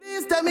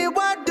Tell me,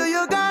 what do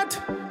you got?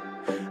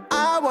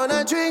 I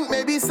wanna drink,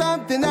 maybe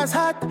something that's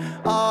hot.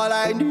 All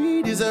I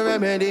need is a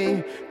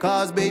remedy,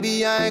 cause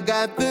baby, I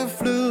got the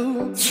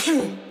flu.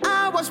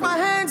 I wash my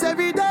hands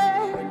every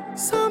day.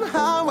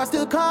 Somehow I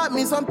still caught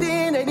me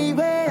something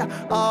anyway.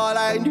 All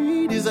I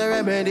need is a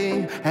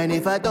remedy, and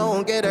if I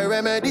don't get a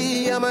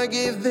remedy, I'ma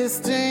give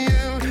this to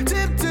you.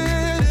 Tip,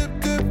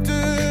 tip, tip,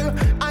 tip.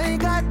 I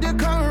got the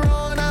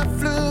corona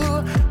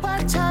flu.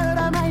 Watch out,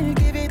 I might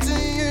give it to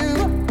you.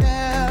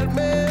 Help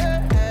me,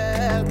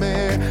 help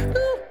me.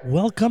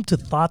 Welcome to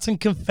Thoughts and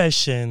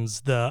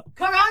Confessions, the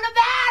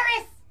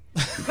Coronavirus!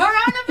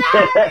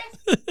 Coronavirus!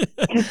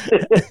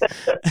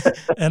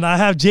 and I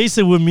have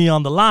Jason with me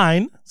on the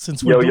line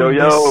since we're doing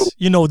this,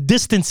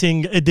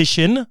 distancing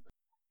edition.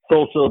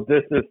 Social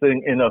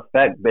distancing in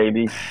effect,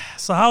 baby.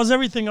 So how's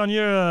everything on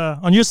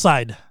your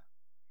side?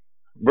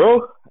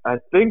 Bro, I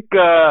think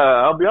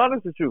I'll be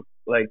honest with you.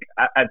 Like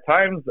at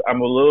times I'm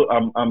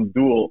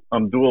dual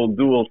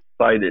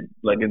sided,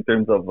 like in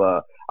terms of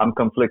I'm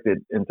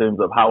conflicted in terms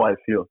of how I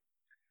feel.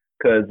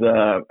 Cuz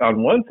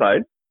on one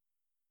side,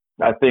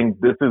 I think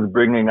this is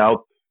bringing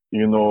out,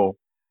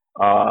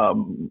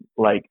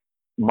 like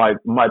my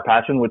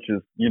passion, which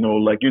is,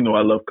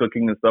 I love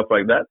cooking and stuff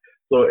like that.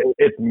 So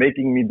it's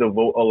making me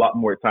devote a lot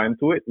more time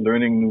to it,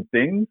 learning new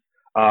things.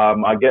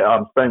 I'm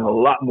spending a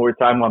lot more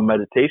time on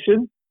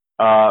meditation,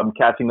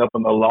 catching up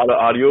on a lot of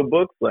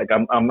audiobooks. Like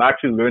I'm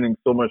actually learning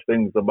so much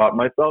things about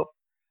myself,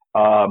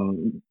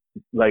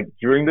 like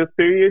during this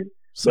period.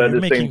 So you're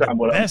making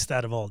the best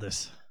out of all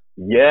this.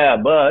 Yeah,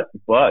 but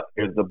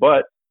here's the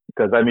but,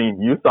 because I mean,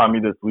 you saw me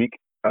this week.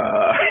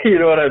 You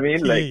know what I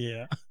mean? Like,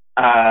 yeah.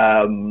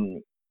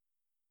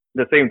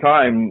 The same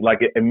time, like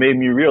it made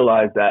me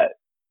realize that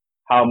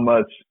how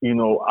much,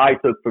 I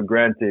took for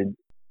granted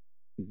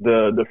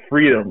the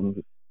freedoms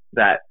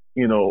that,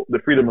 the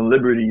freedom and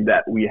liberty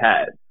that we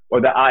had,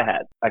 or that I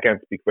had. I can't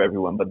speak for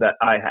everyone, but that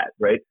I had,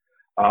 right?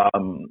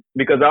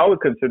 Because I always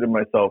consider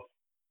myself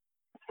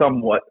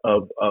somewhat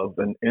of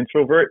an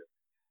introvert,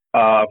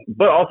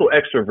 but also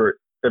extrovert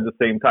at the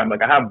same time.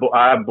 Like I have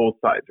both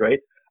sides, right?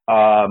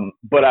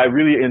 But I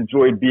really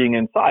enjoy being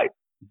inside.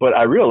 But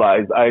I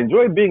realized I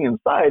enjoy being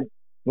inside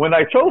when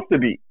I chose to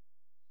be.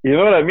 You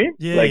know what I mean?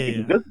 Yeah. Like,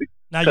 yeah. Just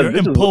now you're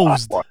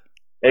imposed.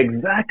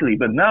 Exactly.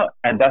 But now,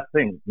 and that's the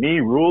thing.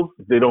 Rules,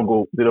 they don't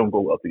go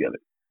well together,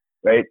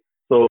 right?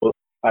 So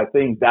I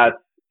think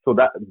so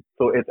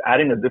it's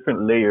adding a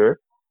different layer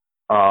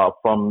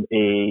from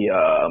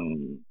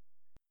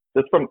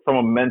just from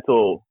an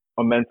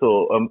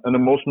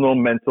emotional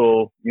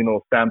mental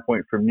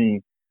standpoint for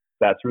me.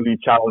 That's really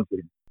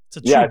challenging. It's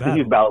a true it's a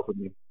huge battle for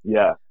me.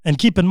 Yeah. And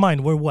keep in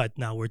mind,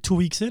 we're 2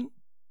 weeks in?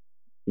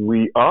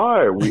 We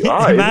are.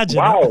 Imagine.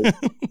 Wow.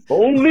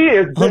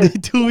 Only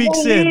 2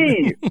 weeks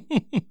in.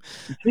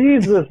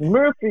 Jesus,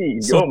 Murphy.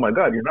 Oh my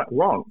God, you're not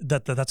wrong.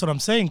 That's what I'm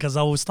saying, because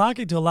I was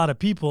talking to a lot of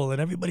people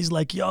and everybody's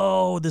like,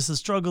 yo,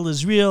 struggle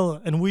is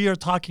real. And we are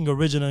talking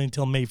originally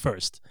until May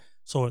 1st.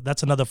 So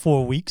that's another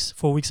 4 weeks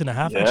and a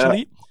half,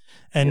 actually.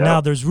 And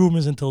now there's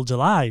rumors until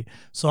July.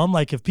 So I'm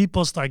like, if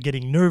people start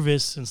getting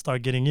nervous and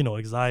start getting,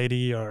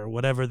 anxiety or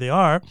whatever they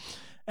are,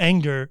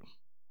 anger,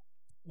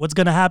 what's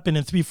going to happen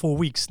in 3-4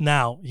 weeks?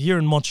 Now, here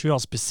in Montreal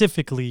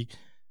specifically,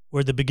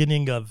 we're the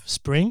beginning of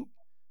spring.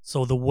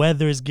 So the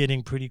weather is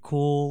getting pretty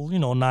cool,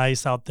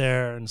 nice out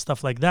there and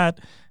stuff like that.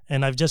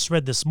 And I've just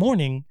read this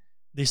morning,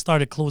 they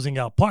started closing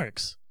out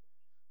parks.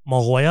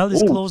 Mont-Royal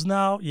is closed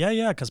now.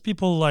 Yeah, because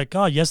people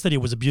yesterday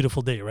was a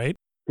beautiful day, right?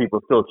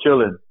 People still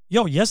chilling.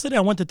 Yo, yesterday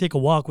I went to take a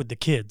walk with the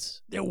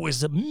kids. There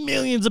was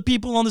millions of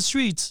people on the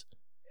streets.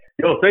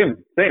 Yo,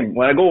 same.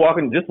 When I go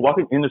walking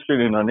in the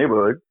street in our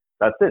neighborhood,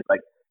 that's it.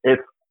 Like,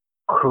 it's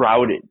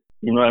crowded.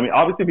 You know what I mean?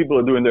 Obviously, people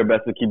are doing their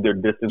best to keep their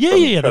distance.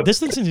 Yeah. The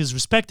distancing is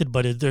respected,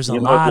 but there's a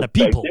lot of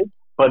people.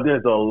 But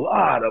there's a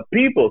lot of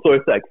people. So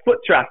it's like foot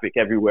traffic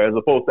everywhere as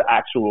opposed to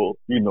actual,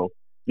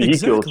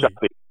 vehicle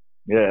traffic.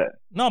 Yeah.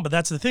 No, but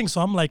that's the thing.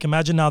 So I'm like,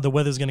 imagine now the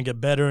weather's going to get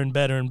better and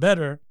better and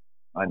better.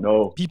 I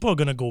know. People are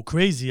going to go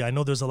crazy. I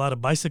know there's a lot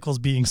of bicycles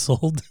being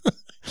sold.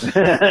 I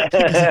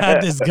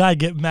had this guy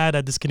get mad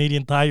at this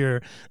Canadian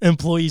Tire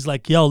employee's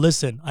like, yo,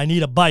 listen, I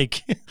need a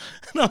bike. And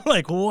I'm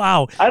like,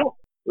 wow. I don't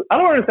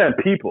understand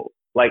people.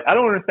 Like, I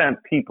don't understand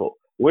people.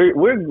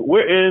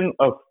 We're in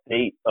a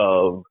state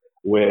of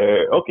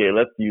where, okay,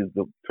 let's use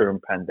the term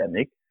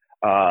pandemic.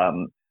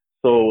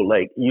 So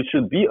like you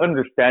should be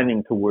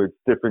understanding towards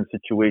different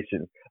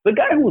situations. The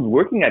guy who was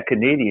working at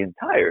Canadian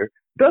Tire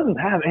doesn't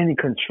have any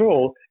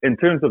control in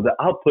terms of the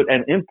output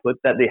and input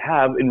that they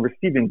have in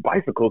receiving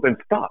bicycles and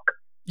stock.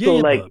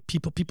 Yeah,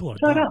 but people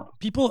are dumb.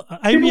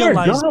 I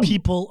realize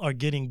people are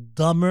getting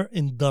dumber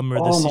and dumber.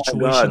 The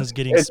situation is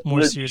getting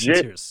more serious and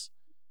serious.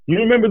 You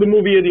remember the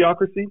movie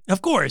Idiocracy?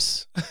 Of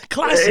course.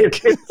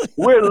 Classic.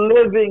 We're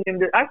living in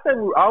I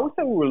always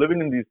said we were living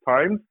in these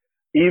times,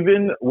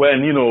 even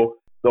when,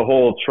 the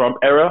whole Trump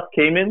era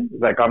came in.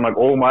 I'm like,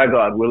 oh my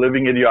God, we're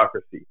living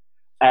Idiocracy.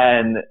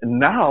 And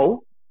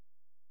now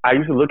I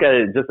used to look at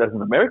it just as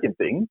an American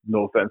thing.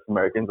 No offense to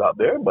Americans out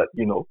there, but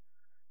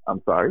I'm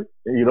sorry.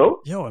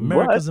 Yo,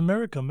 America's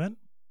America, man.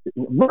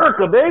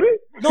 America, baby.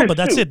 No, but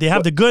that's it. They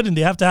have the good and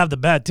they have to have the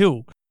bad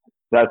too.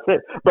 That's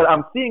it. But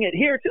I'm seeing it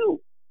here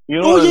too. You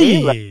know Oh what yeah, I mean?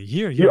 yeah, Like, yeah.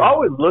 Here. you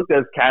always looked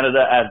at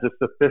Canada as the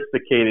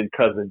sophisticated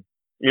cousin.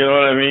 You know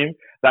what I mean?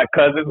 That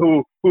cousin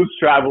who's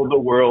traveled the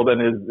world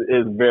and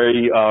is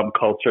very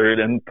cultured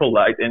and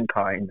polite and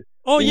kind.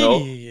 Oh you yeah,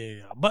 know?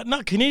 yeah. But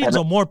not Canadians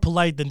are more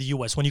polite than the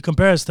U.S. When you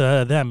compare us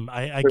to them,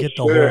 I For get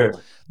sure.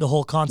 the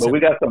whole But concept. we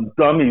got some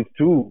dummies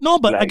too. No,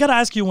 but I Like, gotta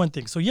ask you one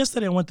thing. So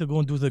yesterday I went to go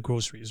and do the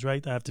groceries,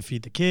 right? I have to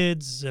feed the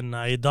kids, and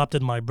I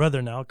adopted my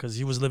brother now because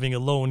he was living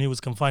alone. He was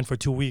confined for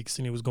 2 weeks,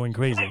 and he was going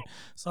crazy.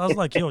 So I was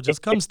like, "Yo,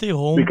 just come stay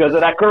home." because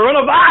of that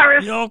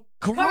coronavirus. Yo,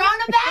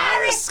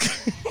 Coronavirus!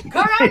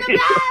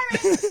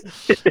 Coronavirus!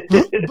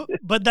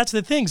 but that's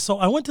the thing. So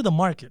I went to the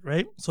market,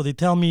 right? So they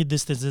tell me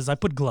distances. I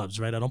put gloves,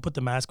 right? I don't put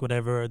the mask,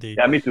 whatever.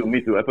 Yeah, me too.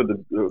 I put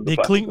the They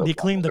plastic clean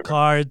stuff on. the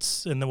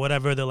cards and the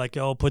whatever. They're like,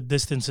 oh, put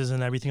distances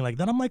and everything like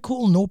that. I'm like,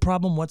 cool, no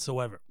problem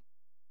whatsoever.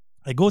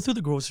 I go through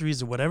the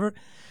groceries or whatever,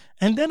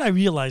 and then I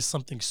realize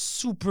something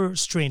super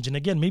strange. And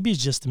again, maybe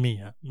it's just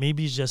me.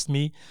 Maybe it's just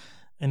me.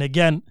 And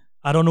again,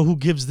 I don't know who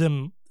gives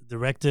them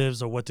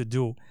directives or what to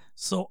do.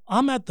 So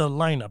I'm at the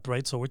lineup,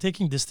 right? So we're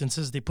taking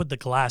distances. They put the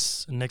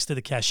glass next to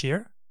the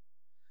cashier.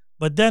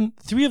 But then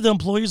 3 of the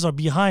employees are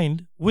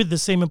behind with the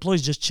same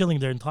employees just chilling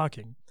there and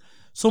talking.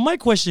 So my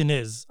question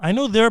is, I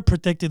know they're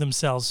protecting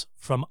themselves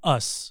from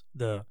us,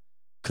 the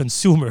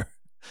consumer,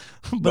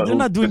 but they're who's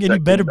not doing any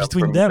protecting better them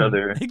between from each them.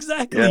 other?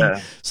 Exactly.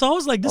 Yeah. So I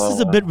was like, this is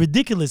a bit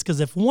ridiculous because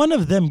if one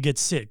of them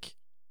gets sick,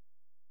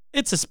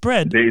 it's a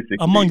spread Basically,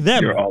 among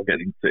them. you're all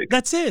getting sick.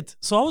 That's it.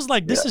 So I was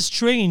like, this is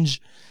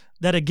strange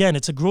that, again,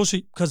 it's a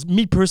grocery. Because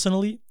me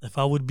personally, if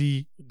I would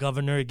be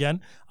governor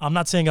again, I'm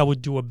not saying I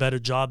would do a better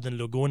job than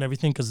Legault and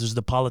everything because there's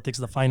the politics,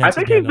 the finance. I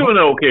think again, he's doing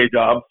an okay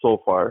job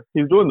so far.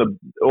 He's doing the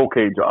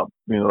okay job.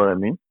 You know what I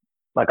mean?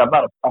 Like I'm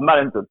not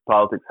into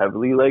politics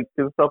heavily, like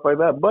and stuff like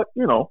that. But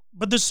you know,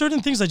 But there's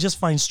certain things I just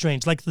find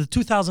strange, like the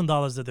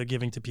 $2,000 that they're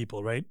giving to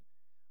people, right?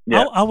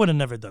 yeah, I would have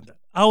never done that.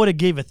 I would have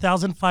gave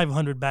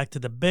 $1,500 back to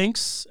the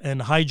banks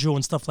and hydro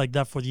and stuff like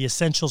that for the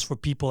essentials for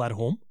people at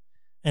home,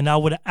 and I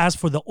would have asked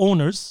for the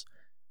owners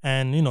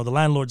and the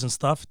landlords and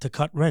stuff to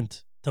cut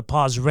rent, to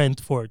pause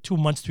rent for 2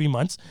 months, 3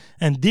 months,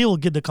 and they will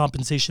get the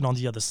compensation on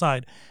the other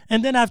side.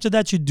 And then after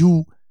that, you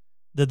do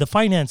the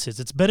finances.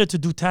 It's better to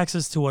do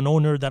taxes to an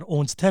owner that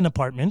owns 10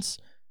 apartments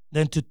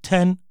than to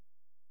 10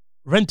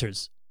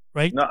 renters,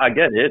 right? no, I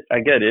get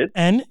it.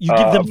 And you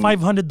give them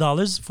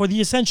 $500 for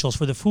the essentials,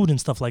 for the food and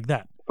stuff like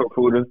that. For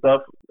food and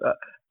stuff.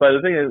 But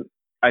the thing is,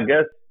 I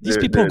guess These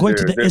people are going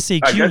to the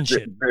SAQ and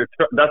shit.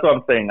 That's what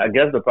I'm saying. I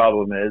guess the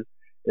problem is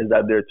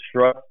that they're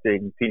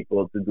trusting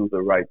people to do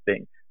the right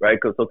thing, right?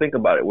 Because so think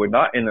about it. We're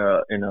not in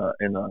a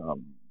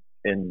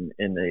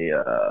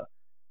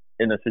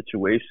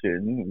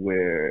situation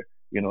where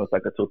it's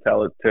like a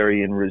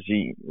totalitarian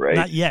regime, right?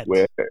 Not yet.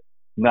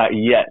 Not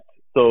yet.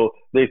 So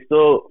they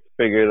still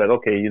figure like,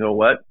 okay, you know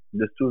what?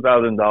 This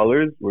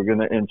 $2,000, we're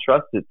gonna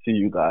entrust it to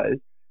you guys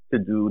to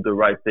do the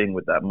right thing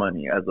with that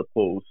money, as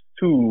opposed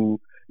to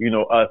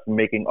us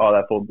making all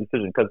that full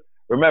decision. Because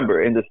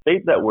remember, in the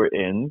state that we're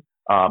in,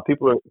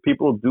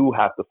 people do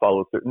have to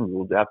follow certain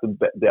rules. They have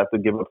to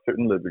give up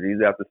certain liberties.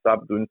 They have to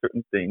stop doing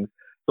certain things.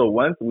 So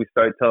once we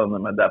start telling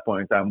them at that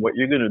point in time what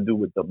you're gonna do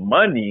with the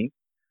money,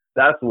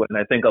 that's when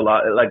I think a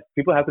lot like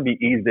people have to be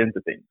eased into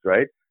things,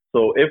 right?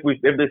 So if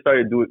they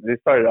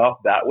started off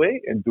that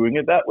way and doing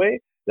it that way,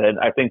 then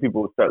I think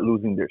people would start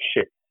losing their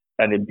shit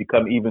and it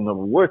become even a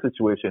worse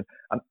situation.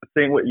 I'm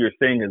saying what you're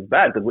saying is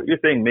bad because what you're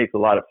saying makes a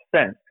lot of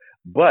sense,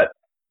 but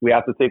we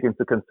have to take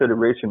into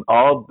consideration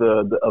all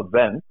the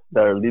events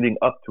that are leading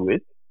up to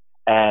it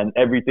and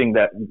everything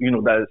that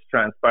that is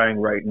transpiring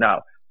right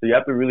now. So we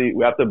have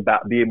to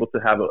be able to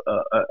have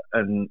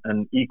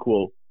an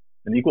equal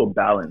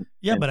balance.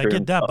 Yeah, but I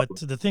get that. But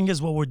the thing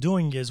is, what we're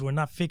doing is we're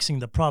not fixing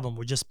the problem.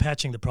 We're just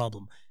patching the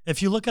problem.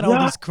 If you look at all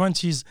these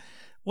crunchies,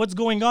 what's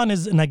going on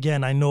is, and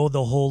again, I know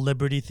the whole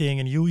liberty thing,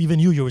 and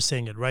you were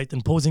saying it, right?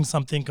 Imposing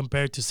something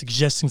compared to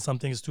suggesting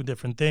something is two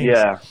different things.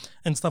 Yeah.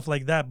 And stuff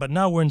like that. But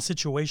now we're in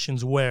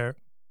situations where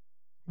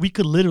we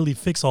could literally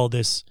fix all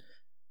this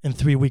in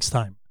 3 weeks'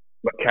 time.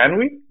 But can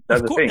we?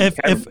 That's the thing.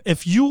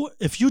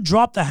 If you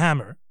drop the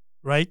hammer,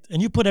 right,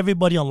 and you put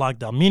everybody on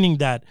lockdown, meaning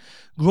that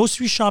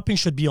grocery shopping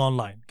should be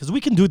online, because we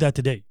can do that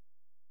today.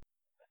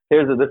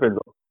 Here's the difference,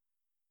 though.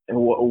 And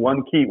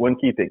one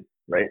key thing,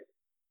 right?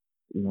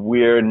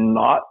 We're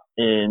not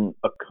in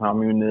a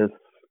communist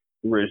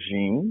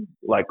regime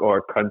like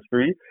our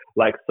country,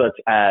 like such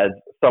as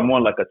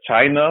someone like a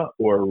China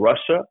or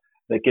Russia.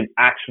 They can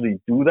actually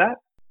do that,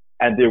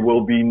 and there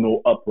will be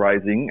no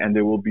uprising, and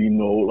there will be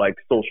no like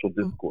social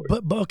discourse.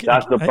 But okay,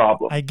 that's the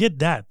problem. I get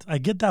that. I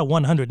get that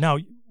 100. Now,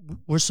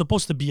 we're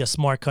supposed to be a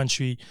smart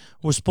country.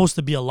 We're supposed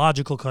to be a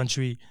logical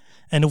country.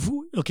 And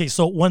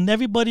so when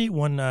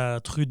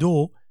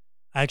Trudeau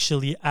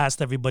actually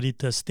asked everybody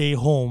to stay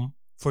home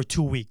for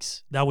 2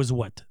 weeks, that was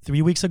what,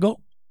 3 weeks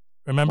ago?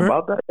 Remember?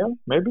 About that, yeah,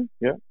 maybe,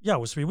 yeah. Yeah, it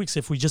was 3 weeks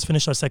if we just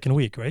finished our second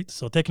week, right?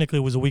 So technically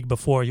it was a week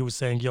before he was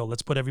saying, yo,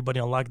 let's put everybody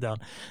on lockdown.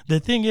 The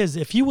thing is,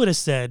 if he would have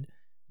said,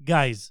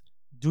 guys,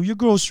 do your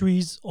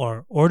groceries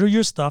or order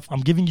your stuff.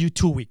 I'm giving you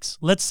 2 weeks.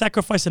 Let's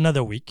sacrifice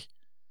another week.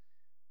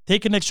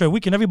 Take an extra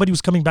week, and everybody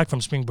was coming back from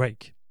spring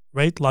break,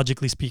 right?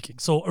 Logically speaking.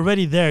 So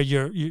already there,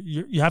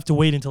 you have to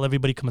wait until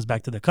everybody comes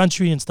back to the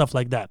country and stuff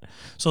like that.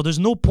 So there's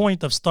no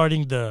point of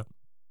starting the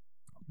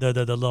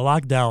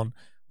lockdown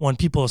when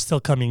people are still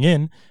coming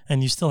in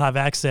and you still have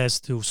access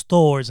to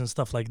stores and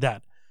stuff like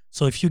that.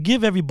 So if you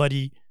give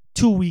everybody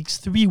 2 weeks,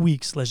 3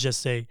 weeks, let's just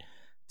say,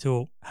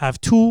 to have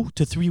 2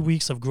 to 3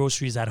 weeks of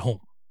groceries at home,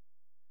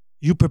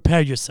 you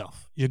prepare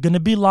yourself. You're going to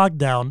be locked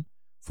down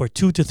for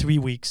 2 to 3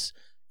 weeks.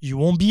 You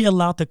won't be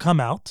allowed to come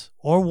out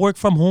or work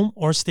from home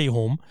or stay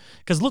home.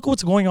 Because look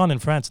what's going on in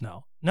France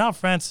now. Now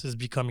France is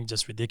becoming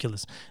just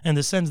ridiculous in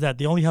the sense that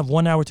they only have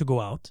 1 hour to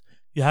go out.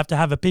 You have to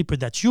have a paper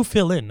that you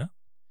fill in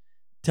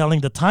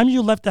telling the time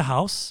you left the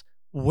house,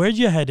 where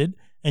you're headed,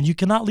 and you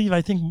cannot leave,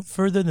 I think,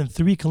 further than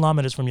 3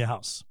 kilometers from your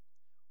house.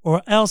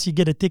 Or else you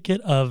get a ticket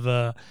of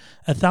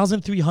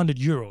 1,300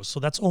 euros.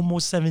 So that's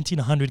almost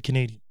 1,700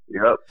 Canadian.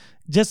 Yep.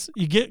 Just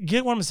you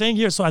get what I'm saying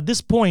here. So at this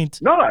point,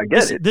 No, I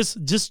get it. this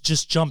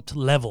just jumped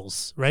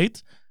levels,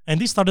 right? And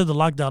they started the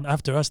lockdown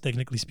after us,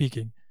 technically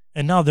speaking,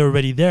 and now they're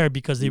already there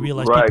because they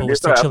realized people were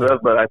still chilling.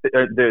 But I think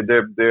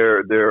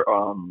they're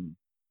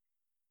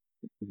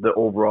the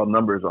overall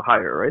numbers are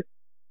higher, right?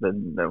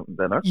 Than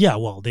us. Yeah,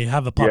 well, they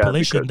have a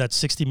population that's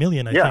 60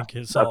 million, I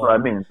think. So, that's what I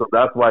mean. So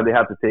that's why they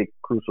have to take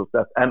crucial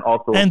steps, and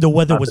also and the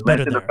weather was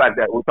better there. The fact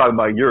that we're talking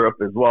about Europe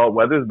as well,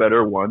 weather's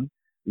better. One,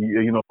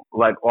 you know,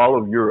 like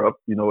all of Europe,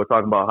 you know, we're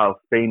talking about how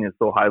Spain is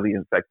so highly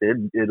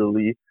infected,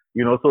 Italy,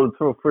 you know, so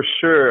for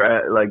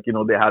sure, like, you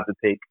know, they have to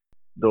take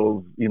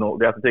those, you know,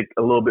 they have to take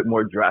a little bit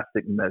more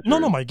drastic measures.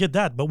 No, I get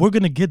that, but we're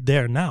gonna get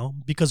there now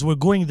because we're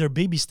going there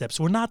baby steps.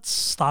 We're not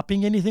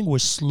stopping anything. We're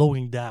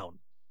slowing down.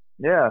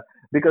 Yeah,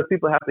 because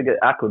people have to get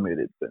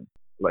acclimated. Then,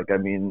 like, I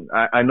mean,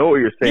 I know what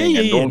you're saying.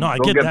 Yeah. No, I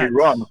get don't that. get me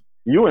wrong.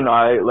 You and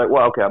I, like,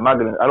 well, okay, I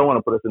don't want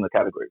to put us in the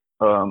category.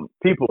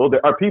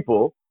 There are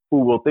people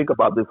who will think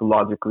about this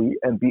logically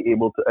and be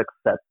able to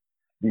accept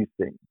these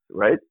things,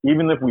 right?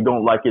 Even if we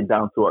don't like it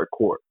down to our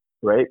core,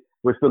 right?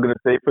 We're still going to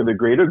say, for the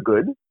greater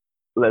good,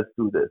 let's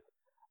do this.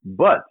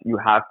 But you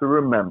have to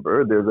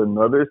remember there's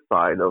another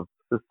side of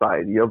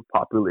society, of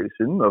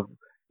population, of,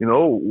 you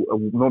know,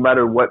 no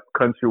matter what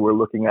country we're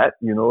looking at,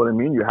 you know what I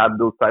mean? You have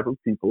those type of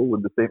people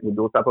with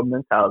those type of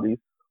mentalities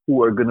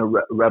who are going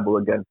to rebel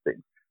against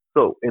things.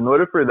 So in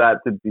order for that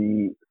to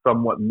be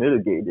somewhat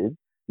mitigated,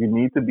 you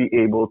need to be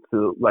able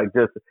to, like,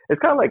 just, it's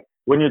kind of like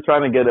when you're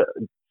trying to get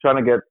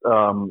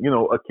you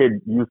know, a kid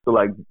used to,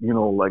 like, you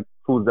know, like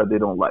foods that they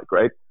don't like,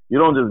 right? You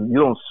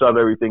don't shove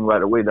everything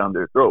right away down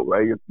their throat,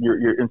 right?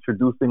 You're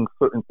introducing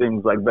certain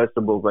things like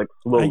vegetables, like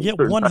slowly. I get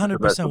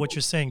 100% what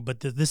you're saying, but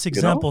this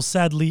example, you know,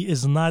 sadly,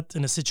 is not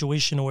in a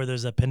situation where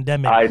there's a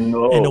pandemic. I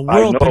know, in a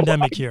world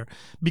pandemic here,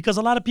 because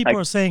a lot of people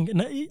are saying.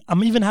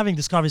 I'm even having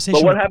this conversation.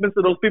 But what happens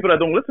to those people that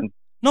don't listen?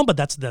 No, but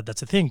that's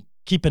the thing.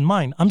 Keep in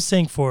mind, I'm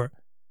saying for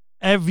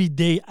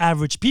everyday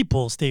average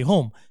people, stay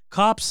home.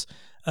 Cops,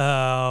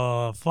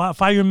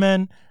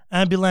 firemen,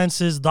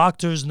 ambulances,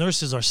 doctors,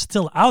 nurses are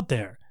still out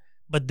there.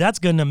 But that's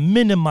going to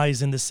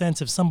minimize in the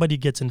sense if somebody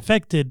gets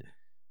infected,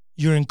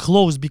 you're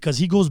enclosed because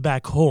he goes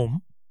back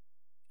home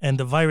and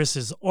the virus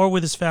is or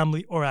with his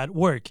family or at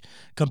work.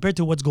 Compared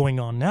to what's going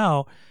on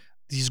now,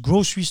 these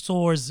grocery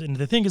stores, and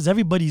the thing is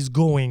everybody's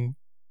going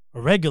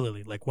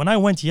regularly. Like when I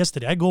went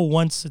yesterday, I go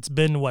once. It's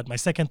been, my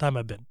second time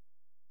I've been,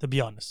 to be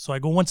honest. So I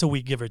go once a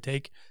week, give or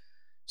take.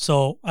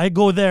 So I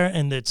go there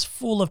and it's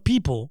full of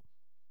people.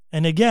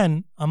 And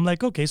again, I'm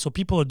like, okay, so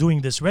people are doing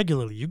this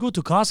regularly. You go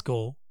to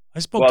Costco.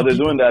 They're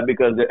doing that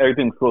because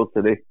everything's closed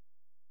today.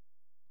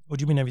 What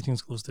do you mean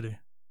everything's closed today?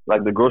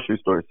 Like the grocery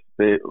stores,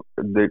 they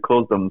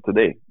closed them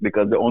today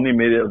because they only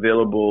made it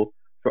available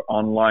for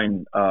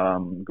online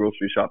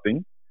grocery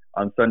shopping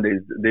on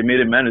Sundays. They made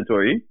it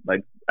mandatory,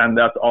 and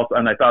that's also,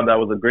 and I thought that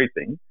was a great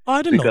thing. Oh,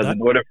 I didn't know that.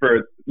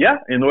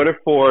 Because in order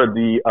for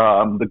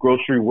the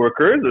grocery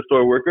workers, the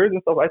store workers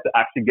and stuff like that to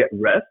actually get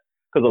rest,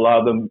 because a lot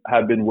of them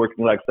have been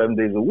working like 7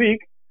 days a week,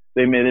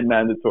 they made it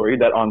mandatory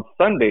that on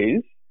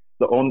Sundays,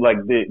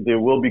 they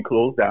will be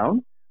closed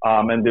down,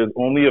 and there's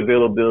only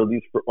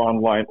availabilities for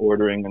online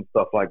ordering and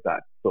stuff like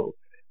that. So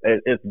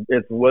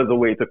it was a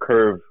way to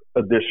curb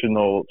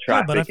additional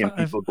traffic and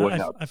people going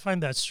out. I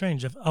find that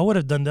strange. If I would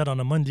have done that on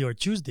a Monday or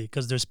Tuesday,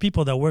 because there's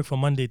people that work from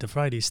Monday to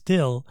Friday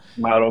still.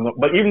 I don't know,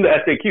 but even the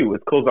SAQ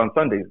is closed on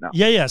Sundays now.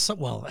 Yeah. So,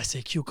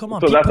 SAQ, come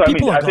on. So that's what I mean.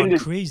 People are gone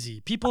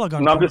crazy. People are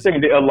gone crazy. I'm just saying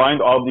they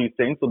aligned all these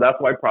things, so that's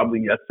why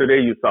probably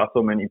yesterday you saw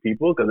so many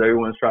people, because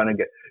everyone's trying to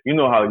get, you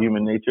know how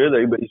human nature is,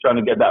 everybody's trying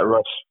to get that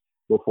rush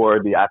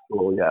before the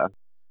actual,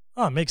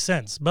 Oh, it makes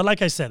sense. But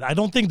like I said, I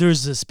don't think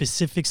there's a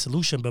specific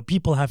solution, but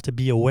people have to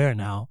be aware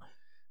now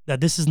that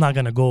this is not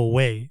going to go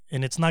away,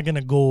 and it's not going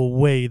to go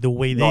away the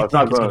way they think it's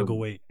going to go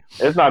away.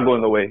 It's not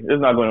going away.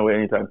 It's not going away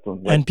anytime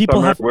soon. And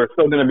people we're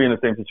still going to be in the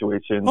same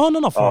situation. Oh,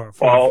 no.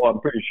 Fall, I'm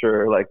pretty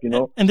sure.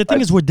 And the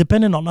thing is, we're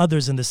dependent on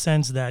others in the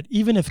sense that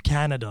even if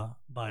Canada,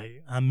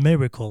 by a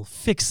miracle,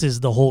 fixes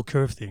the whole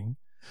curve thing,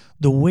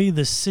 the way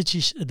the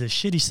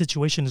shitty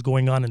situation is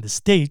going on in the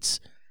States,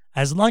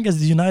 as long as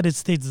the United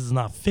States does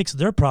not fix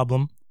their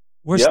problem,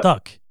 we're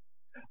stuck.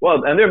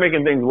 Well, and they're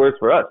making things worse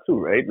for us too,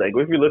 right? Like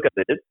if you look at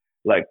it,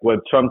 like with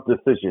Trump's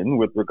decision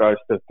with regards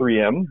to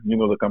 3M,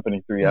 the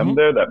company 3M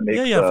there that makes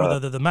for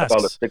the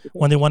masks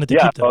when they wanted to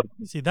keep them.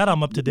 See, that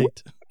I'm up to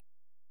date.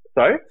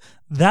 Sorry?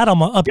 That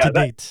I'm up to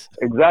date.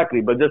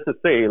 Exactly, but just to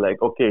say,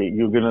 like, okay,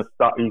 you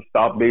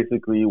stop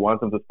basically, you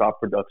want them to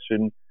stop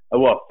production,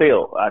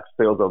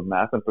 sales of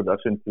masks and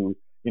production to,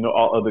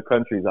 all other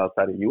countries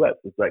outside of the U.S.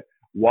 It's like,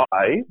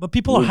 why? But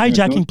people are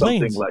hijacking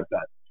planes. Like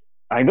that.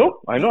 I know.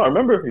 I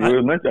remember I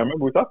remember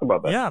we talked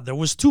about that. Yeah, there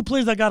was 2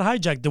 planes that got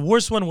hijacked. The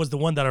worst one was the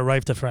one that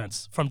arrived to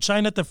France. From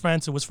China to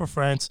France, it was for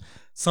France.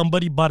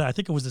 Somebody bought it. I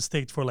think it was the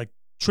States for like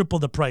triple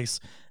the price.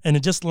 And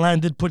it just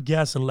landed, put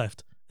gas and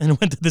left. And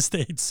went to the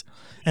States.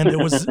 And there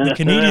was the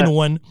Canadian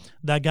one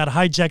that got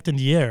hijacked in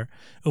the air.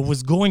 It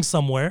was going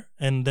somewhere.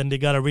 And then they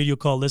got a radio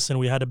call, listen,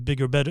 we had a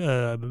bigger,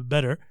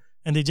 better.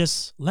 And they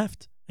just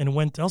left and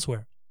went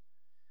elsewhere.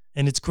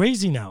 And it's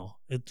crazy now.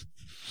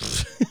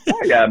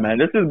 Yeah, man.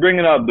 This is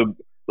bringing out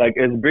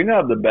it's bringing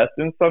out the best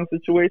in some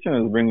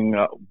situations. It's bringing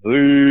out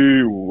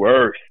the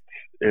worst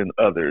in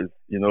others.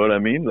 You know what I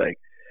mean? Like,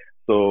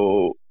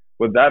 so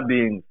with that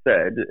being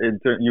said,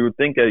 you would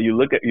think that you're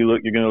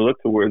going to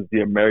look towards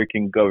the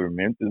American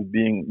government as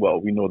being,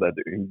 well, we know that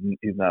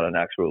he's not an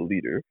actual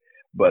leader,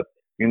 but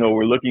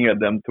we're looking at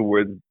them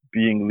towards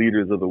being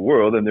leaders of the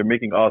world, and they're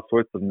making all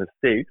sorts of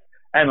mistakes.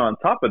 And on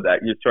top of that,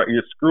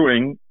 you're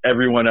screwing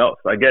everyone else.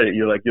 I get it.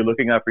 You're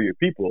looking out for your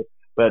people,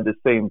 but at the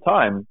same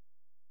time,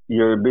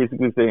 you're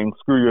basically saying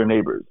screw your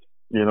neighbors.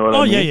 You know what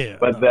I mean? Yeah.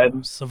 But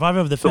then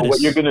survival of the fittest. So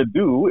what you're going to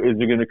do is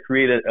you're going to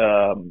create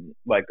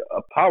like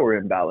a power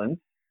imbalance,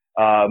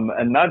 and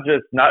and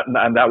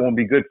that won't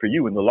be good for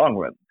you in the long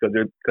run,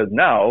 because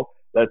now,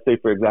 let's say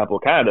for example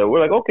Canada, we're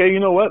like, okay, you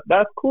know what?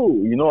 That's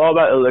cool. All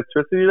that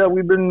electricity that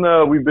we've been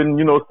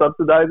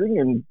subsidizing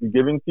and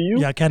giving to you.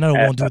 Yeah, Canada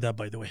won't do that,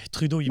 by the way.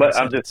 Trudeau,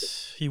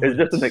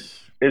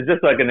 it's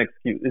just like an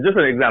excuse. It's just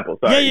an example.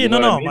 Sorry. I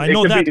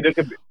know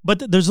that.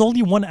 But there's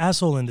only one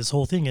asshole in this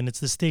whole thing, and it's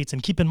the States.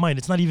 And keep in mind,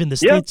 it's not even the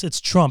States, it's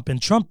Trump.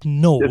 And Trump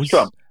knows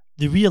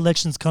the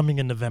re-election's coming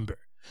in November.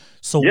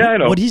 So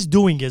what he's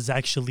doing is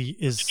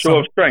show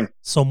of strength.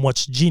 So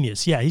much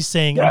genius. Yeah, he's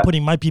saying, I'm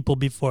putting my people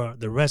before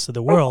the rest of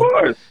the world,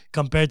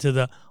 compared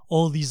to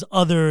all these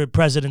other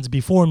presidents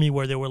before me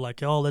where they were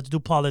like, oh, let's do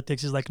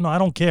politics. He's like, no, I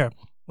don't care.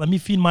 Let me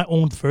feed my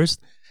own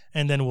first,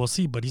 and then we'll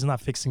see. But he's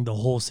not fixing the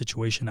whole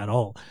situation at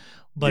all.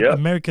 But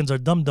Americans are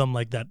dumb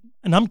like that.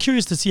 And I'm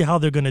curious to see how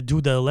they're going to do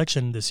the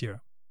election this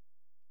year.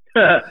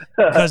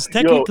 Because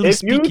technically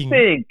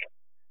speaking...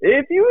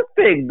 If you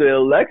think the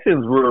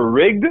elections were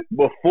rigged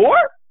before...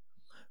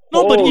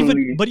 No, but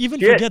even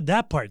forget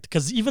that part,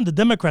 because even the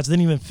Democrats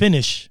didn't even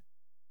finish.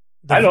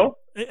 I know.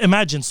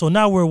 Imagine. So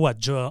now we're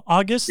what,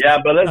 August? Yeah,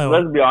 but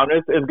let's be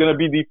honest. It's going to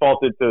be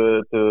defaulted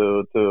to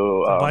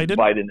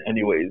Biden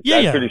anyways.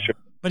 Yeah, pretty sure.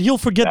 But he'll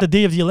forget the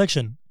day of the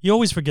election. He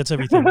always forgets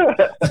everything.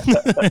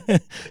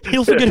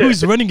 He'll forget who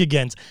he's running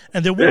against,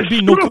 and there won't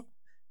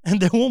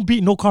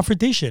be no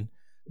confrontation.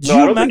 I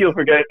don't think he'll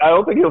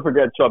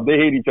forget Trump. They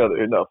hate each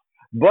other enough.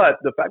 But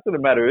the fact of the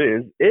matter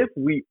is, if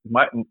we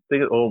might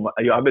think,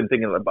 I've been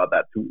thinking about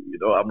that too.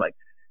 I'm like,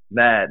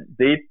 man,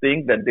 they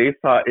think that they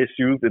saw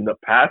issues in the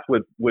past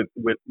with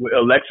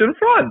election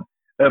fraud.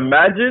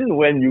 Imagine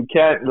when you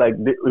can't,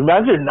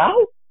 imagine now.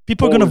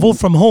 People are going to vote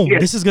from home.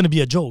 Yes. This is going to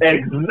be a joke.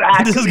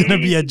 Exactly. This is going to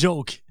be a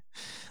joke.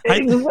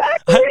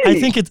 Exactly. I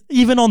think it's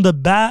even on the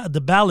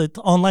ballot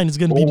online. It's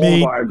going to be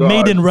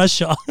made in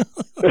Russia.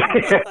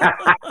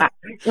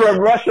 From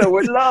Russia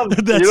with love.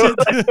 That's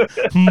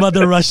it.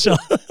 Mother Russia.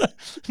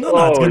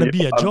 No, it's going to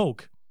be a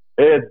joke.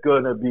 It's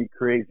going to be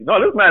crazy. No,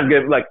 this man's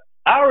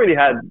I already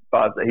had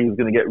thoughts that he was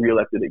going to get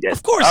reelected again.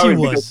 Of course he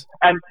was.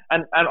 And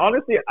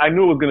honestly, I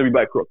knew it was going to be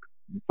by crook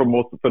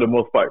for the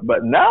most part.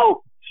 But now,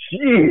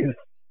 jeez.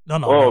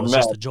 No, it's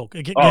just a joke.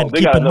 Again,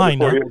 keep in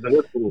mind,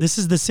 this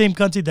is the same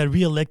country that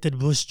re-elected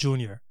Bush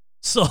Jr.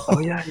 So,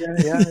 yeah.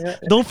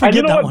 Don't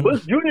forget that one.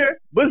 Bush Jr.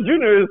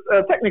 is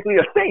technically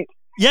a saint.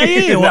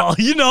 Yeah. Well,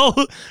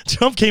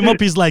 Trump came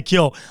up. He's like,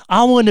 yo,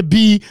 I want to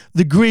be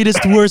the greatest,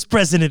 worst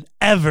president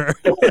ever.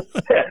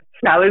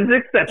 Challenge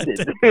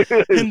accepted.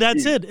 And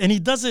that's it. And he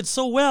does it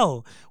so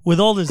well with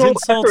all his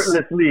insults.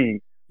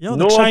 Effortlessly.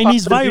 The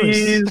Chinese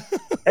virus.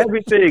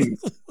 Everything.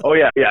 Oh,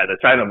 yeah, the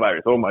China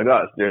virus. Oh, my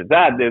gosh. There's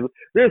that.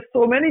 There's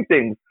so many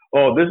things.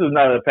 Oh, this is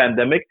not a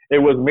pandemic. It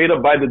was made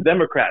up by the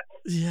Democrats.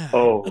 Yeah.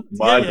 Oh,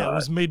 my God. It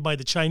was made by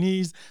the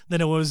Chinese. Then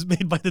it was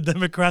made by the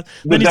Democrats.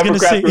 The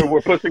Democrats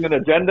were pushing an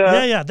agenda.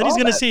 Yeah. Then he's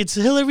going to say it's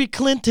Hillary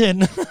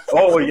Clinton.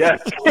 Oh, yes.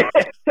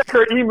 Check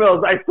her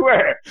emails, I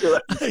swear.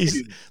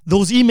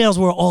 Those emails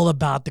were all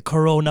about the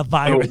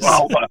coronavirus.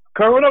 Oh,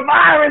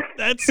 coronavirus.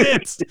 That's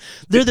it.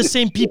 They're the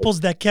same peoples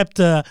that kept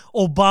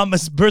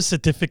Obama's birth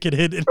certificate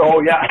hidden.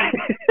 Oh, yeah.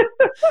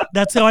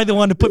 That's why they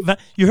want to put...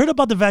 You heard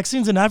about the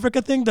vaccines in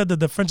Africa thing that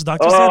the French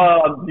doctor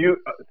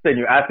said?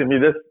 You're asking me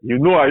this? You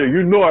know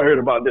I heard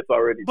about this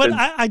already. But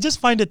I just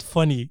find it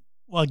funny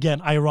well,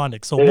 again,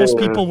 ironic. So most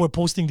people were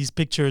posting these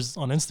pictures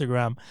on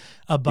Instagram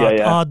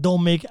about,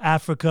 don't make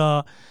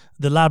Africa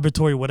the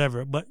laboratory,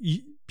 whatever. But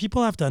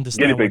people have to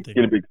understand one thing.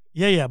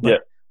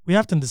 But we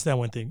have to understand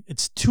one thing.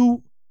 It's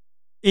two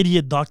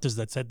idiot doctors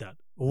that said that.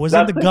 It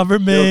wasn't the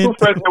government.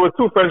 There were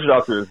two French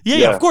doctors.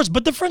 Yeah, of course.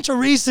 But the French are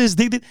racist.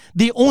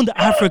 They owned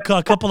Africa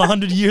a couple of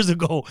hundred years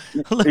ago.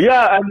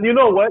 Yeah, and you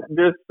know what?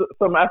 There's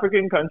some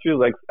African countries,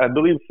 like I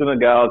believe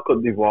Senegal,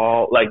 Cote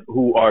d'Ivoire, like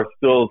who are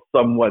still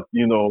somewhat,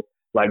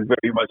 like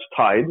very much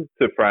tied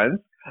to France.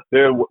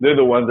 They're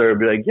the ones that will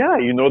be like, yeah,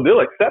 they'll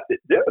accept it.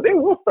 They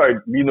will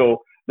start,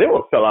 they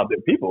will sell out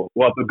their people.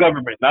 Well, the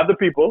government, not the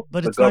people.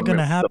 But it's not going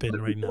to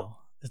happen right now.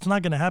 It's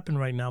not going to happen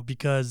right now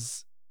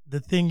because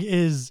the thing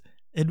is,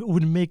 it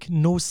would make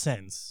no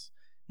sense.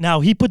 Now,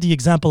 he put the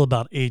example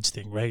about AIDS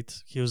thing, right?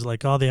 He was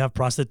like, oh, they have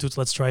prostitutes.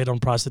 Let's try it on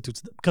prostitutes.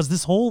 Because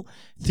this whole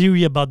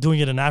theory about doing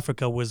it in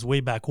Africa was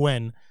way back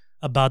when,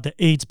 about the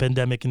AIDS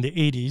pandemic in the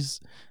 80s.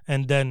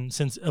 And then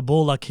since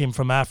Ebola came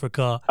from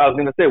Africa. I was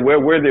going to say, where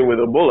were they with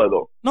Ebola,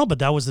 though? No, but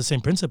that was the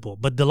same principle.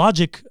 But the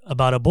logic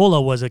about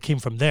Ebola was it came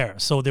from there.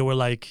 So they were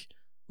like,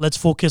 let's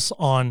focus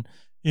on,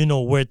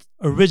 where it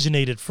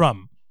originated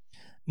from.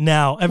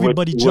 Now,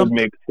 everybody jumped.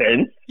 Would make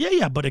sense.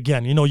 Yeah. But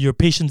again, you're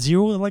patient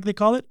zero, like they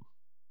call it.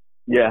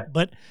 Yeah.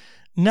 But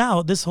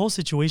now this whole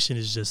situation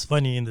is just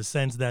funny in the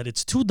sense that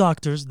it's two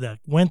doctors that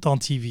went on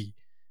TV.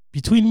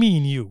 Between me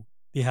and you,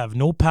 they have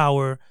no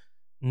power,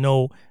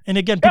 no. And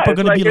again, people are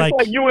going to be like.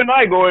 It's like you and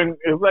I going.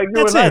 It's like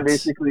you and I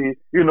basically,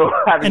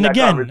 having and that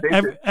again,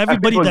 conversation.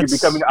 Everybody that's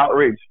becoming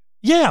outraged.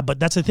 Yeah, but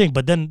that's the thing.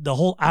 But then the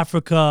whole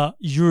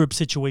Africa-Europe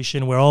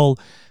situation, we're all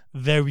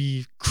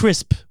very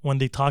crisp when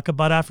they talk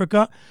about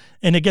Africa.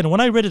 And again,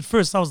 when I read it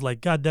first, I was like,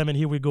 God damn it,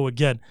 here we go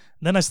again.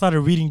 And then I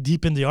started reading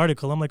deep in the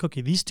article. I'm like, okay,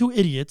 these two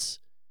idiots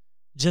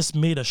just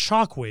made a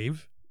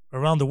shockwave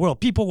around the world.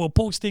 People were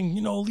posting,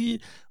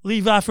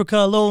 leave Africa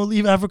alone,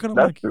 leave Africa. I'm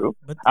That's like, true.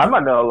 I'm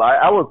not going to lie.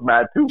 I was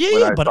mad too.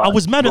 Yeah, but I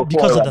was mad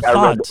because of the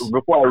thoughts.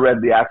 Before I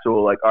read the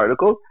actual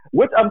article,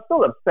 which I'm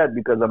still upset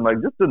because I'm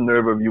like, just the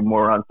nerve of you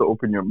morons to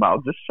open your mouth.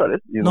 Just shut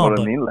it. You know what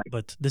I mean?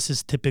 But this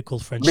is typical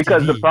French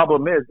because TV. The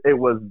problem is it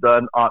was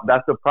done on,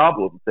 that's the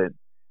problem, Sin.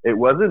 It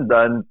wasn't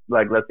done,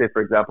 let's say,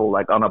 for example,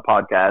 on a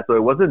podcast. So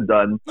it wasn't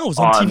done it was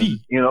on TV.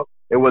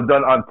 It was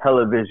done on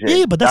television.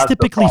 Yeah, but that's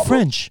typically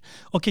French.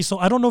 Okay, so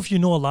I don't know if you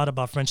know a lot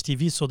about French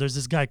TV. So there's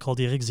this guy called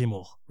Éric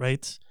Zemmour,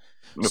 right?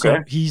 Okay. So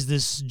he's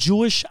this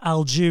Jewish,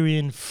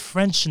 Algerian,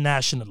 French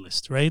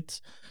nationalist,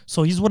 right?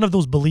 So he's one of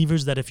those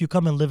believers that if you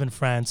come and live in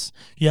France,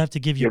 you have to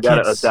give your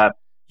kids.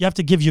 You have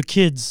to give your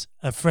kids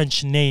a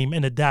French name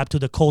and adapt to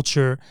the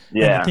culture.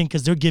 Yeah. And I think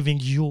because they're giving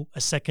you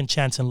a second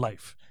chance in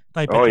life.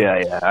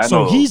 Yeah.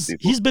 So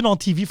he's been on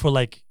TV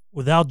for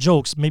without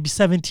jokes, maybe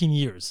 17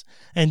 years.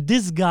 And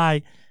this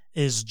guy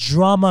is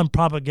drama and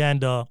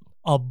propaganda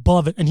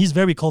above it. And he's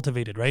very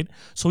cultivated, right?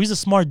 So he's a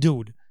smart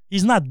dude.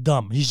 He's not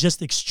dumb. He's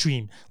just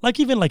extreme.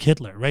 Even like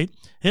Hitler, right?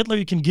 Hitler,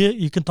 you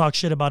can talk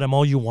shit about him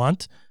all you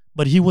want,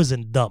 but he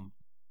wasn't dumb.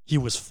 He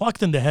was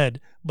fucked in the head,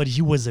 but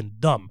he wasn't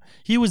dumb.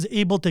 He was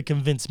able to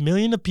convince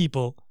millions of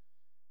people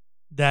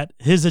that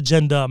his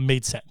agenda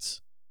made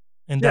sense.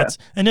 And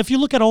and if you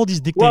look at all these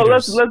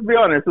dictators. Well, let's be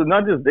honest. It's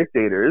not just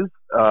dictators.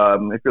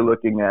 If you're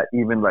looking at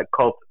even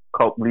cult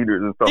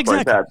leaders and stuff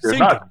like that, they're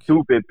not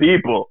stupid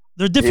people.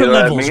 They're different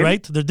levels,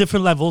 right? They're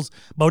different levels.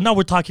 But now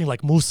we're talking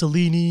like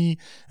Mussolini,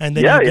 and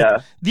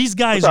then these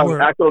guys were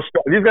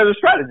these guys are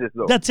strategists,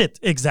 though. That's it,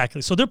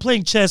 exactly. So they're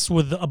playing chess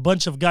with a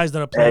bunch of guys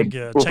that are playing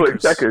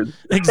checkers.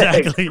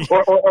 Exactly.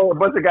 or a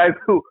bunch of guys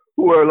who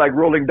are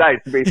rolling dice,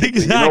 basically.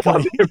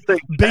 Exactly.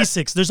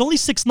 Basics. There's only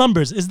 6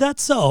 numbers. Is that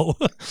so?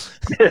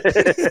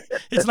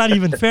 It's not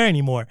even fair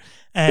anymore.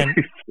 And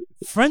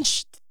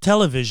French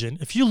television,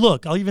 if you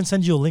look, I'll even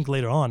send you a link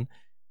later on,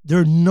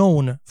 they're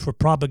known for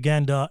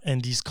propaganda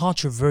and these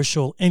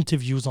controversial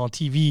interviews on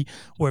TV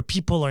where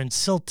people are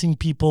insulting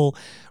people.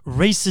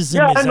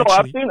 Racism is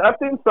actually... I've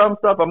seen some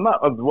stuff. I'm not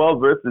as well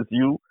versed as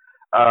you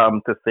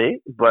to say,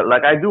 but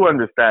I do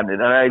understand it,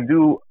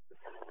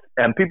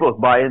 and people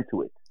buy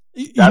into it.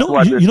 You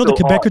know the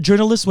Quebecer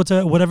journalist,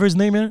 whatever his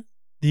name is?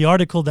 The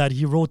article that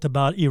he wrote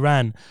about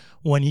Iran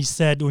when he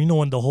said,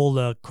 when the whole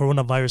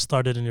coronavirus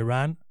started in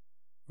Iran,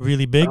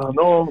 really big.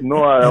 No,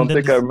 I don't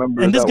think I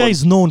remember. And this guy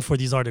is known for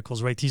these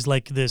articles, right? He's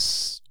like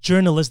this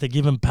journalist. They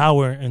give him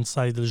power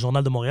inside the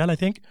Journal de Montréal, I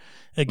think.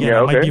 Again,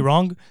 I might be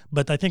wrong,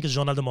 but I think it's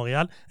Journal de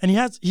Montréal. And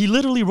he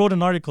literally wrote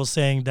an article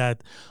saying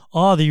that,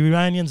 the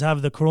Iranians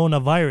have the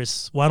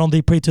coronavirus. Why don't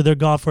they pray to their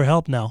God for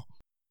help now?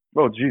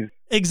 Oh, jeez.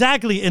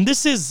 Exactly. And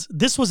this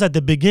was at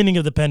the beginning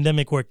of the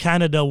pandemic where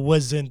Canada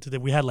wasn't,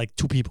 that we had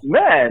 2 people.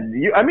 Man,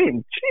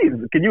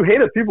 jeez, can you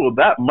hate people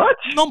that much?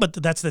 No, but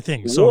that's the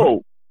thing.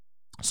 Whoa.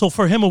 So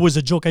for him, it was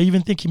a joke. I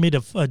even think he made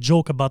a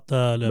joke about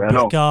the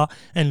burqa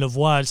and le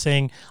voile,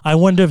 saying, I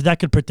wonder if that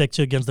could protect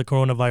you against the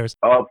coronavirus.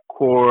 Of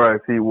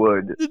course he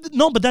would.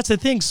 No, but that's the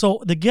thing.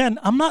 So again,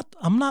 I'm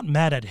not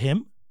mad at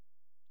him.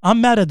 I'm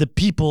mad at the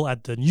people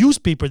at the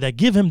newspaper that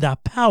give him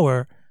that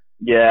power.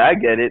 Yeah, I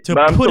get it. To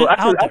put it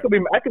out there.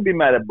 I could be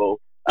mad at both.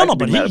 No,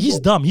 but he's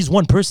dumb. He's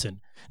one person.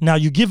 Now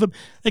you give him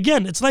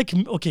again. It's like,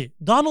 okay,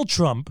 Donald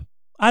Trump.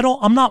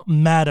 I'm not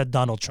mad at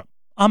Donald Trump.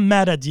 I'm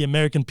mad at the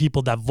American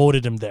people that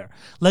voted him there.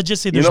 Let's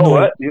just say there's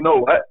You know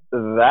what?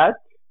 That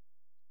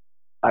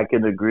I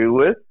can agree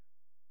with,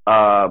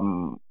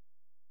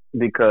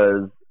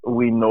 because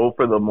we know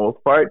for the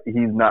most part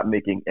he's not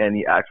making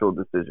any actual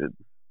decisions.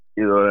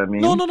 You know what I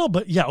mean? No.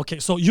 But yeah, okay.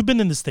 So you've been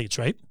in the States,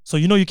 right? So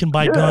you know you can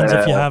buy guns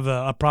if you have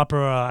a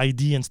proper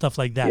ID and stuff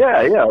like that.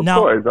 Yeah, of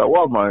course, at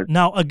Walmart.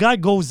 Now a guy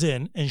goes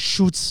in and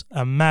shoots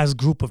a mass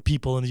group of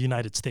people in the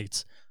United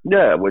States.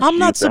 Yeah, I'm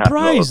not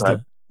surprised.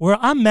 Where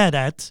I'm mad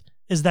at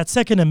is that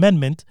Second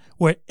Amendment,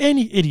 where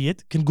any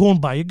idiot can go and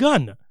buy a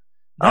gun.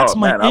 That's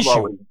my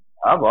issue.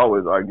 I've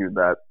always argued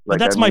that. Like,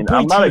 that's my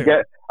point.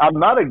 I'm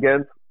not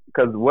against,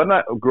 because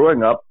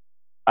growing up,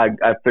 I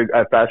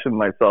fashioned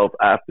myself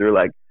after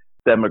like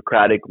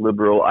democratic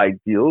liberal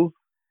ideals,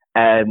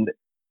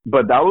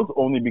 but that was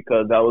only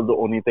because that was the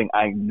only thing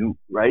I knew,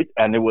 right?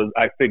 And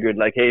I figured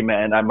like, hey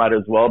man, I might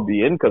as well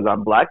be in because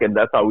I'm black, and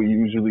that's how we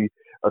usually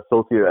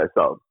associate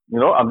ourselves. You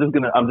know, I'm just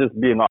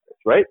being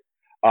honest, right?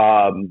 So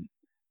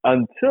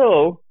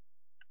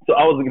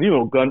I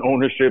was, gun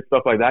ownership,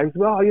 stuff like that. He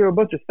said, "Well, you're a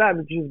bunch of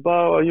savages,"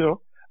 but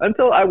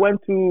until I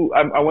went to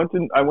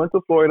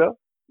Florida.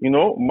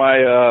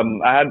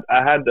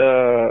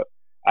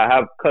 I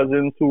have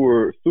cousins who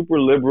were super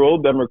liberal,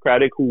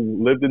 democratic,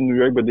 who lived in New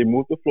York, but they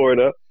moved to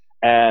Florida.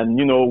 And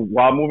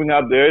while moving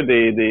out there,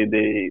 they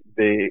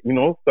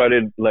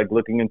started like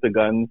looking into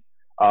guns,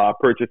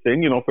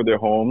 purchasing, for their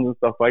homes and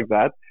stuff like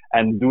that,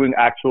 and doing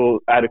actual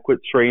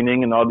adequate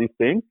training and all these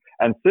things,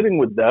 and sitting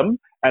with them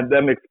and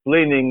them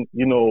explaining,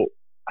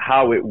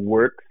 how it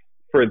works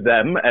for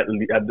them at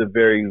the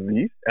very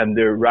least, and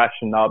their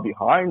rationale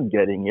behind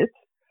getting it.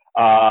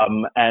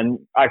 And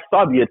I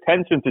saw the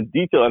attention to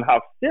detail and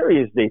how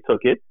serious they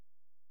took it.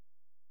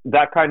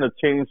 That kind of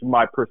changed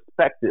my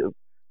perspective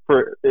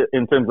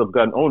in terms of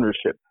gun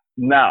ownership.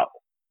 Now,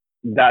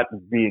 that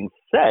being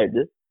said,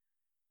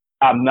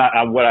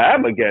 what I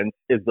am against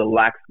is the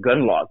lax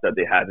gun laws that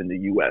they have in the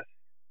U.S.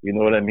 You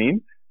know what I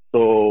mean?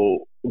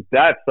 So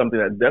that's something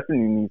that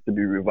definitely needs to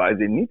be revised.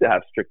 They need to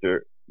have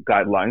stricter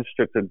guidelines,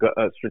 stricter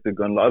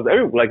gun laws.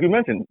 Like you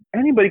mentioned,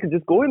 anybody could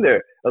just go in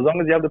there as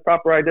long as you have the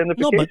proper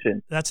identification. No, but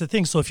that's the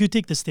thing. So if you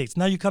take the States,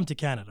 now you come to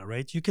Canada,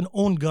 right? You can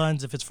own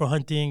guns if it's for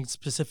hunting,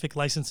 specific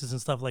licenses and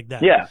stuff like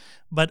that. Yeah.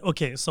 But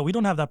okay, so we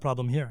don't have that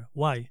problem here.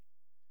 Why?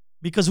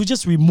 Because we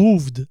just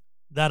removed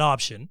that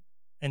option.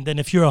 And then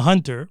if you're a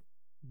hunter,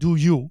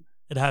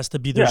 it has to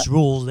be, there's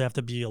rules. They have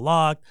to be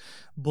locked,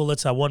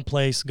 bullets at one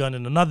place, gun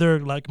in another.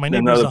 Like my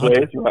neighbor's a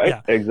hunter. Right?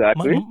 Yeah.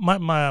 Exactly.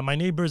 My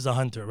neighbor's a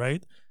hunter,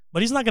 right?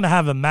 But he's not going to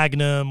have a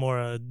Magnum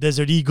or a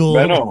Desert Eagle.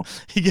 I know.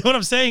 You get what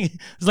I'm saying?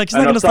 It's like he's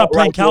not going to stop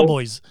playing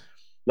cowboys.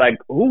 Like,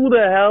 who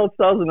the hell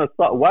sells an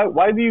assault?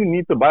 Why do you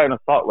need to buy an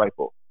assault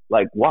rifle?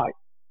 Like, why?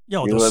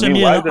 Yo, those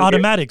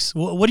semi-automatics.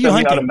 What are you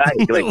hunting?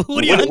 Like,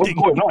 what are you hunting? What's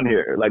going on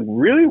here? Like,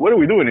 really? What are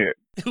we doing here?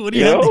 What are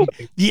you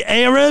hunting? The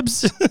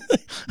Arabs?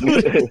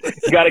 You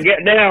got to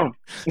get down.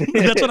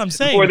 That's what I'm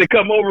saying. Before they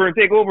come over and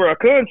take over our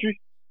country.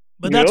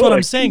 But that's what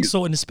I'm saying.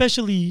 So, and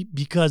especially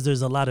because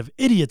there's a lot of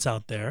idiots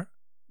out there,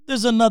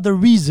 there's another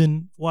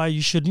reason why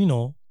you should,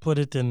 put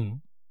it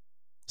in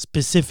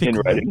specific. In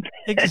writing.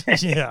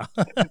 Yeah.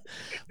 But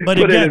put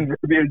again, it in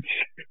verbiage.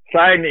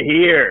 Sign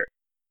here.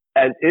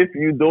 And if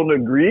you don't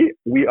agree,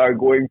 we are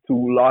going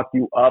to lock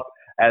you up,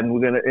 and we're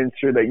going to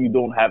ensure that you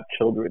don't have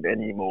children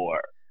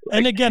anymore. Like,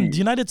 and again, the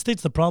United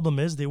States, the problem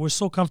is they were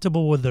so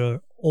comfortable with their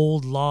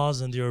old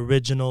laws and the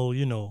original,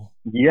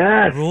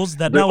 rules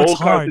that now it's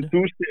hard.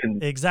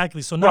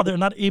 Exactly. So now they're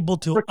not able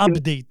to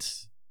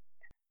update.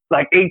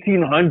 Like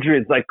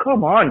 1800s. Like,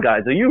 come on,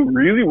 guys. Are you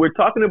really? We're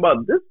talking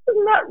about this is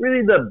not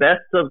really the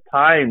best of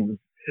times.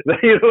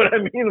 You know what I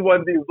mean?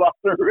 When these laws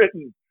are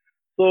written.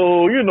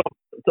 So,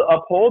 to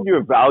uphold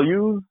your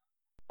values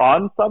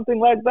on something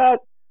like that,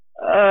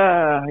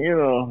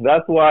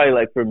 that's why,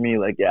 like, for me,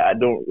 like, yeah, I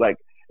don't, like,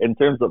 in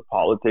terms of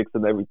politics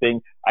and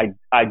everything,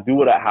 I do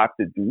what I have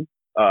to do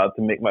to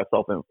make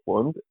myself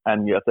informed.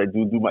 And yes, I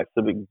do my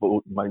civic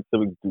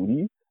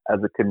duty as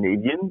a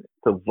Canadian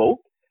to vote.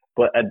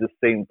 But at the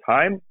same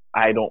time,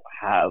 I don't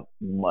have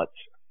much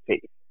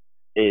faith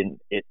in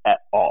it at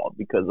all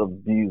because of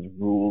these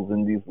rules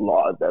and these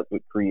laws that were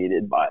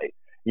created by,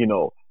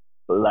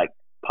 like,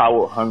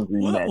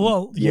 power-hungry men.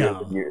 Well, yeah,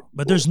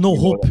 but there's no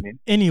hope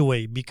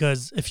anyway,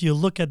 because if you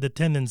look at the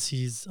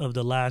tendencies of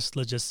the last,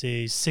 let's just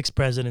say, 6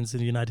 presidents in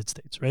the United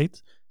States,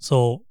 right?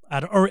 So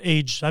at our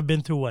age, I've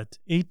been through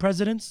 8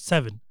 presidents?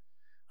 7.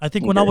 I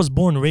think when I was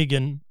born,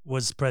 Reagan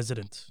was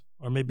president,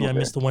 or maybe I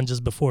missed the one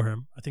just before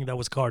him. I think that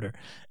was Carter.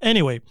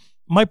 Anyway,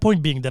 my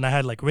point being, then I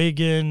had like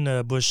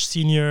Reagan, Bush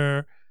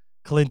Sr.,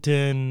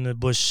 Clinton,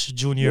 Bush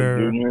Jr.,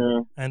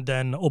 and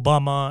then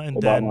Obama,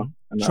 and then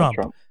Trump.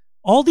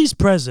 All these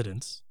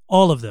presidents,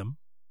 all of them,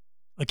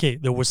 okay,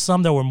 there were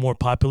some that were more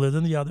popular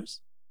than the others.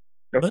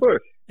 Of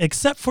course.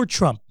 Except for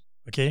Trump,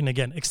 okay? And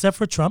again, except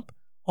for Trump,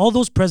 all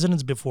those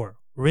presidents before,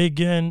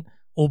 Reagan,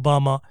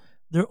 Obama,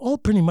 they're all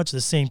pretty much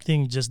the same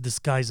thing, just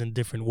disguised in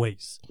different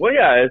ways. Well,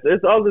 yeah,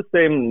 it's all the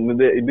same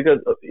because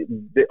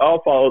they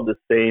all follow the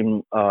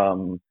same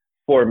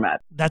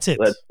format. That's it.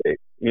 Let's say,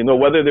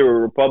 whether they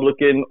were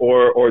Republican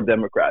or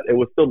Democrat, it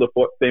was still the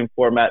same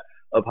format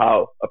of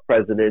how a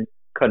president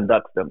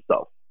conducts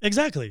themselves.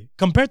 Exactly.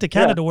 Compared to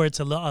Canada, where it's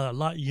a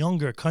lot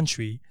younger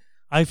country,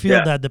 I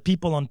feel that the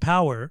people on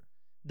power,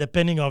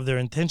 depending on their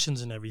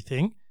intentions and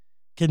everything,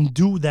 can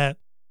do that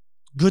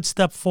good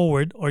step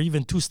forward or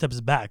even 2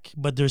 steps back,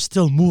 but there's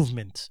still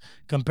movement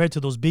compared to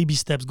those baby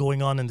steps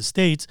going on in the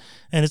States.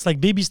 And it's like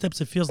baby steps,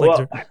 it feels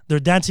like they're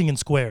dancing in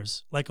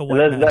squares, like a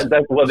white man.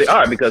 That's what they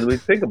are, because we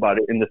think about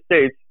it, in the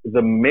States,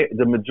 the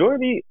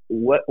majority,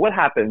 what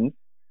happens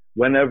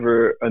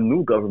whenever a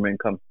new government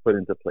comes put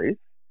into place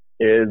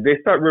is they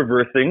start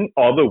reversing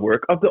all the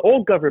work of the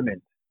old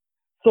government.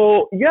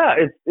 So yeah,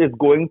 it's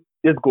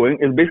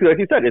basically like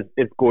you said,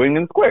 it's going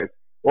in squares.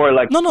 Or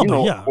like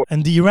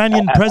and the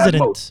Iranian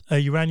president,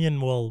 I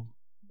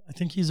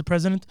think he's a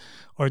president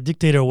or a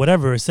dictator or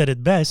whatever, said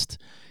it best.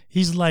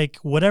 He's like,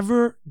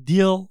 whatever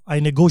deal I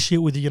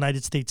negotiate with the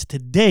United States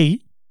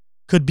today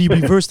could be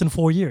reversed in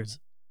 4 years.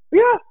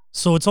 Yeah.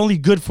 So it's only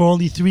good for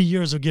only 3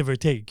 years, or give or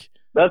take.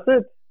 That's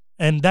it.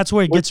 And that's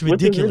where it gets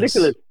ridiculous.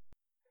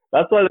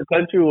 That's why the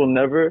country will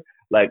never,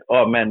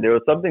 oh man, there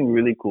was something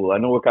really cool. I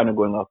know we're kind of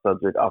going off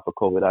subject off of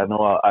COVID. I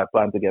know I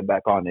plan to get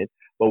back on it.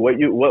 But what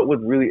was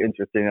really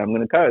interesting, I'm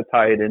going to kind of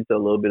tie it into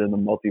a little bit in the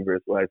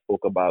multiverse what I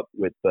spoke about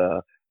with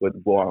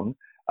Vuong,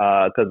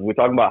 because we're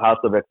talking about House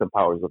of X and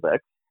Powers of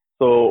X.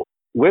 So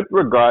with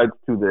regards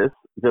to this,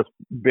 just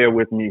bear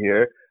with me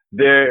here.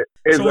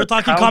 So we're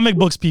talking comic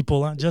books, people.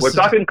 We're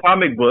talking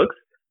comic books,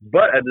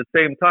 but at the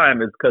same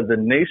time, it's because the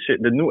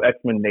new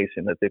X-Men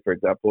nation, let's say, for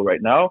example,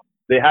 right now,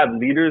 they have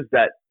leaders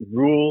that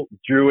rule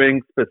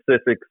during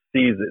specific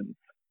seasons.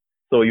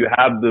 So you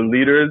have the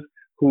leaders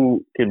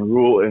who can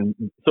rule, and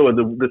so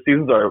the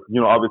seasons are,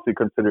 obviously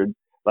considered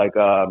like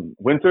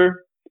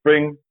winter,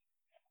 spring,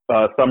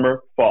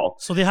 summer, fall.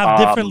 So they have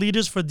different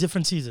leaders for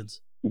different seasons.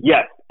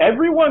 Yes,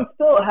 everyone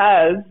still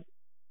has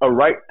a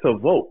right to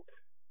vote,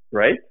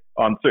 right,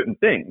 on certain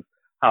things.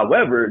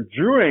 However,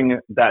 during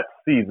that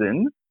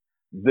season,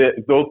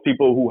 those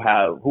people who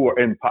are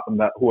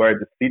at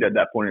the seat at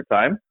that point in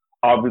time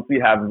obviously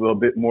have a little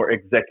bit more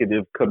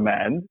executive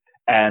command,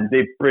 and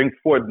they bring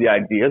forth the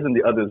ideas, and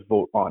the others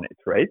vote on it,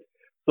 right?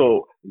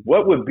 So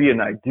what would be an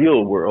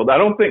ideal world? I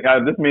don't think,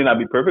 this may not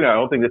be perfect. I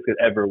don't think this could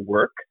ever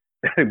work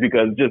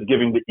because just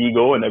giving the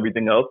ego and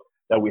everything else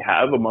that we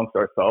have amongst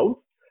ourselves.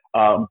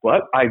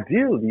 But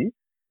ideally,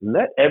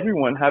 let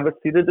everyone have a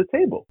seat at the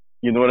table.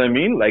 You know what I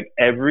mean? Like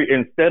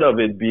instead of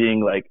it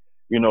being like,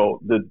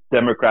 the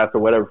Democrats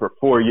or whatever for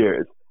 4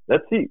 years,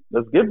 let's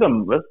give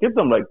them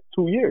like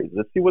 2 years.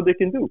 Let's see what they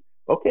can do.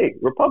 Okay,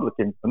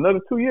 Republican, another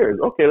 2 years.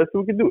 Okay, let's see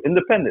what we can do.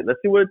 Independent, let's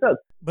see what it does.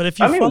 But if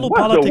you follow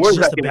politics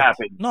just a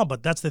bit, no,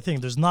 but that's the thing.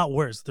 There's not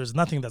worse. There's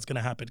nothing that's going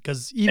to happen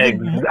because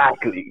even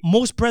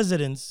most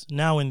presidents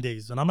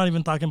nowadays, and I'm not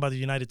even talking about the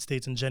United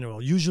States in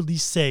general, usually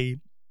say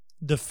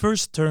the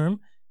first term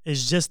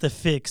is just a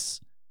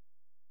fix.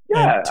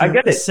 Yeah, I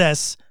get it.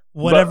 Assess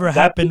whatever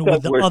happened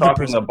with the other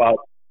person.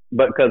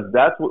 Because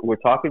that's what we're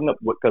talking about.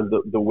 Because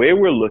the way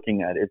we're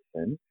looking at it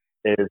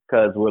is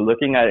because we're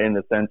looking at it in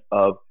the sense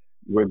of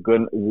they're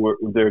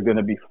going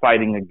to be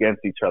fighting against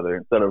each other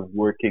instead of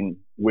working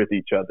with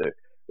each other,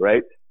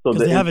 right? So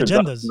they have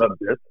agendas,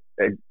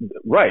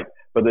 right?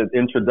 But the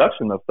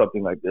introduction of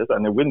something like this,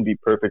 and it wouldn't be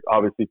perfect,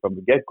 obviously, from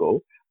the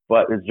get-go,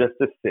 but it's just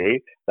to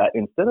say that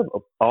instead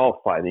of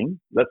all fighting,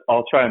 let's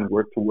all try and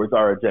work towards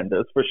our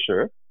agendas for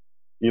sure,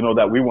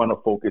 that we want to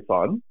focus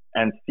on,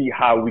 and see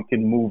how we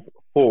can move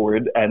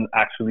forward and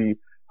actually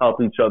help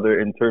each other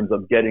in terms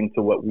of getting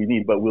to what we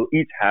need. But we'll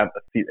each have a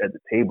seat at the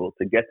table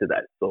to get to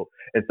that. So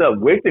instead of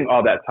wasting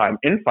all that time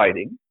in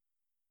fighting,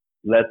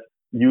 let's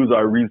use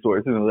our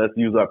resources and let's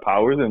use our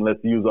powers and let's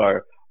use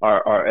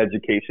our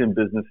education,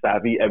 business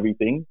savvy,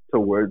 everything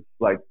towards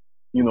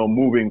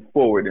moving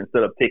forward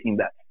instead of taking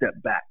that step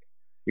back,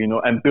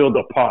 and build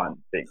upon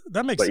things.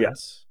 That makes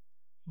sense.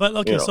 But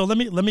okay, so let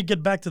me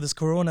get back to this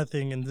Corona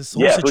thing and this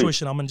whole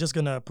situation. Please. I'm just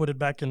gonna put it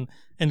back in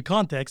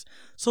context.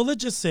 So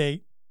let's just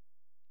say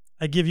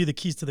I give you the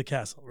keys to the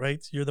castle,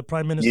 right? You're the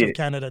Prime Minister of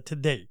Canada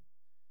today.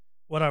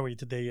 What are we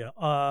today?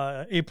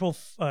 April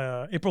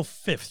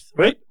 5th,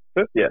 right?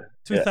 5th, yeah.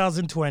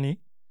 2020.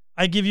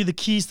 I give you the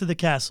keys to the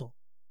castle.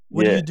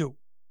 What do you do?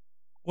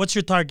 What's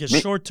your target?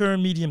 Short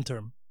term, medium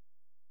term?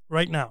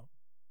 Right now.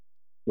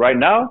 Right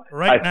now?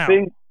 I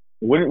think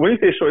when you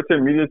say short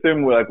term, medium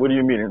term, what do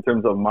you mean in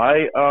terms of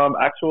my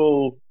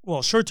actual?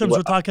 Well, short terms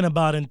we're talking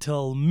about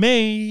until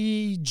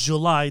May,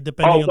 July,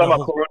 depending on the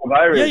whole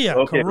coronavirus. Yeah,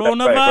 okay,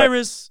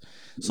 coronavirus.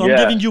 Right. So I'm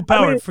giving you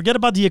power. Forget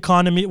about the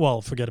economy.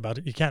 Well, forget about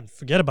it. You can't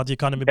forget about the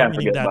economy, but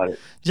meaning that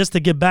just to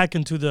get back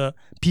into the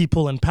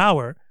people and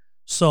power.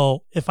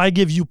 So if I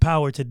give you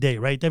power today,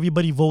 right?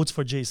 Everybody votes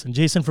for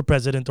Jason for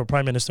president or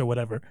prime minister,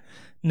 whatever.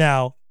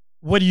 Now,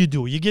 what do?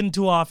 You get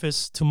into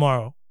office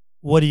tomorrow.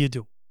 What do you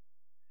do?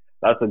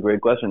 That's a great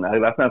question.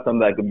 That's not something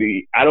that could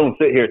be. I don't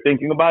sit here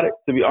thinking about it,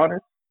 to be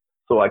honest.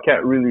 So I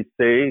can't really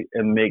say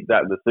and make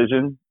that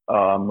decision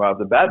right off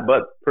the bat.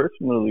 But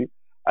personally,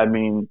 I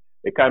mean,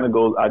 I'd kind of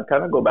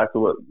go back to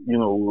what, we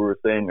were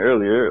saying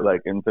earlier,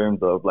 like in terms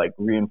of like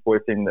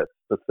reinforcing that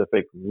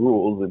specific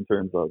rules in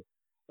terms of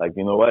like,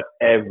 you know what,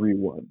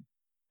 everyone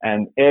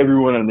and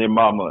their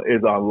mama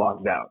is on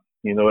lockdown.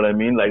 You know what I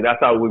mean? Like that's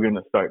how we're going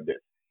to start this.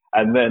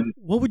 And then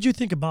what would you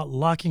think about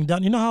locking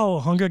down? You know how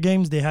Hunger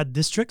Games, they had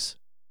districts,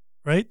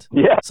 right?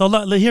 Yeah. So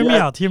hear me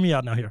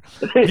out now here.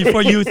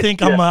 Before you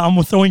think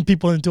I'm throwing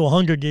people into a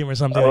Hunger Game or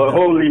something like that.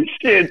 Holy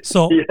shit.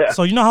 So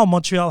you know how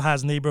Montreal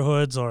has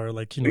neighborhoods or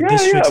like,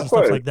 districts and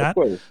stuff like that?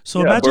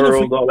 So imagine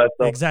boroughs, all that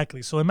stuff.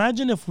 Exactly. So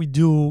imagine if we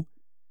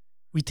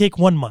take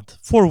 1 month,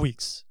 4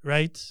 weeks,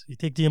 right? You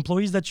take the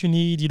employees that you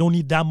need. You don't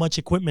need that much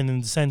equipment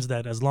in the sense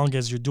that as long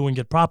as you're doing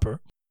it proper,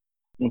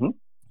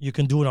 you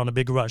can do it on a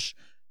big rush.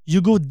 You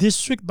go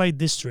district by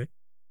district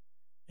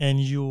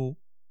and you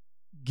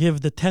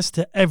give the test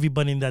to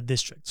everybody in that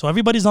district. So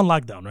everybody's on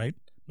lockdown, right?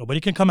 Nobody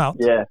can come out.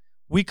 Yeah.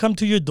 We come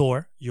to your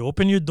door. You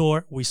open your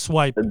door. We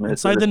swipe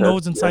inside the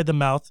nose, inside the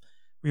mouth.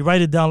 We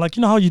write it down. Like,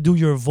 you know how you do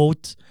your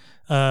vote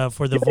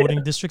for the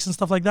voting districts and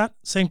stuff like that?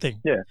 Same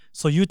thing. Yeah.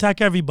 So you attack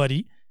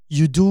everybody.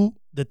 You do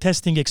the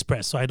testing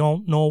express. So I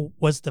don't know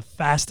what's the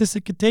fastest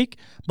it could take,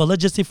 but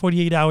let's just say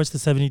 48 hours to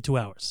 72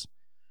 hours.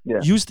 Yeah.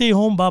 You stay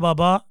home,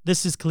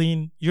 this is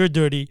clean, you're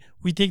dirty.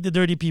 We take the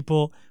dirty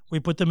people,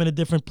 we put them in a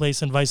different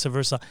place and vice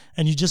versa.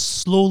 And you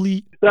just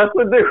slowly... That's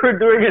what they were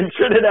doing in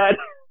Trinidad.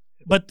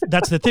 But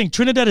that's the thing.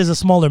 Trinidad is a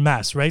smaller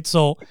mass, right?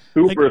 So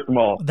super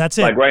small. That's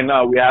it. Like right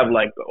now we have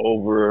like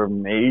over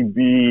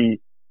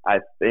maybe, I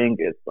think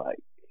it's like,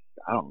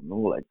 I don't know,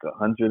 like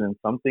 100 and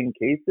something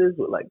cases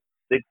with like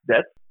 6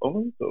 deaths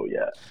only. So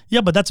yeah.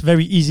 Yeah, but that's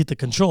very easy to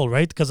control,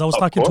 right? Because I was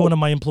talking to one of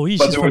my employees.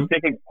 But they were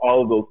taking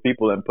all of those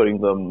people and putting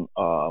them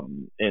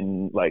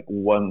in like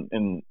one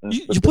in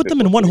you put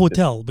them in one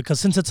hotel, because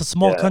since it's a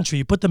small country,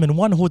 you put them in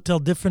one hotel,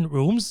 different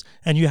rooms,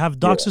 and you have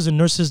doctors and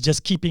nurses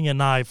just keeping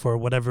an eye for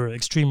whatever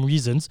extreme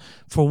reasons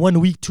for 1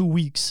 week, 2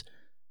 weeks.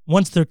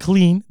 Once they're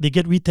clean, they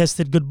get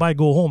retested, goodbye,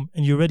 go home,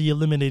 and you already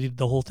eliminated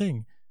the whole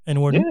thing. And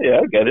we're I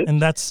get it.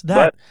 And that's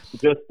that.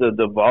 But just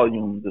the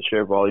volume, the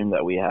sheer volume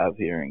that we have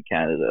here in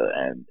Canada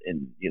and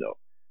in,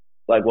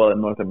 like, well, in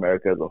North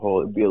America as a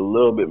whole, it'd be a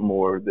little bit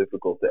more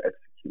difficult to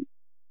execute,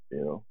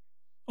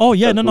 Oh,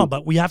 yeah, no,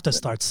 but we have to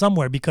start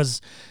somewhere,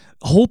 because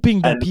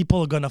hoping that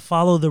people are going to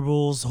follow the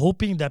rules,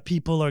 hoping that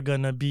people are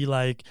going to be,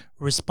 like,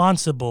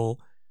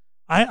 responsible.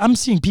 I'm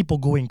seeing people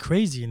going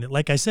crazy. And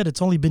like I said,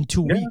 it's only been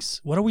 2 weeks.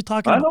 What are we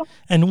talking about?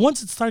 And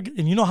once it started,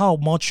 and you know how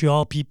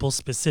Montreal people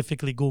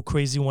specifically go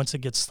crazy once it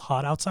gets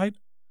hot outside?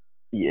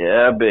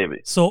 Yeah, baby.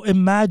 So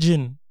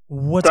imagine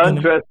what's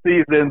Sundress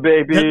season,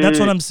 baby. That's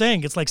what I'm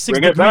saying. It's like 6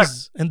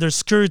 degrees and there's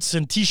skirts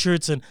and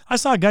T-shirts. And I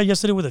saw a guy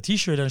yesterday with a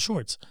T-shirt and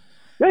shorts.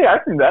 Yeah,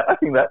 I've seen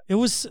that. It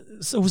was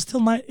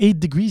still 8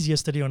 degrees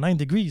yesterday or 9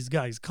 degrees,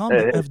 guys. Calm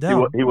the F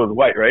down. He was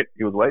white, right?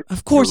 He was white?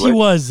 Of course he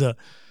was.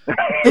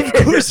 Of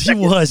course he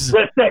was.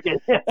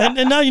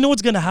 and now you know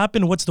what's going to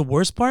happen? What's the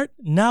worst part?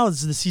 Now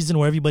is the season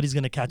where everybody's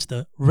going to catch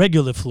the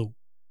regular flu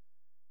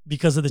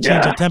because of the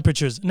change of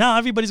temperatures. Now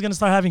everybody's going to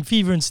start having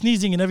fever and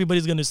sneezing, and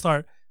everybody's going to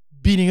start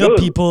beating up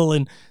people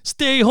and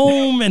stay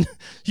home, and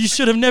you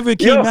should have never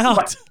came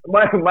out.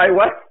 My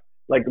wife,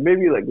 like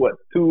maybe like what,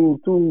 3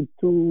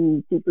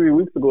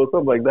 weeks ago or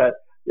something like that.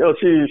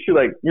 She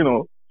like,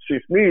 she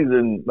sneezed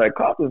and like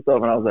coughed and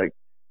stuff, and I was like,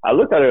 I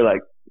looked at her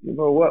like, you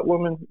know what,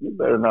 woman, you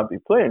better not be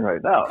playing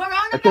right now.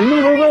 I said,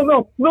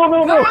 no.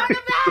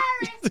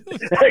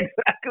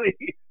 Exactly.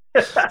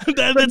 I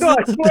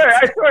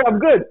swear, I'm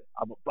good.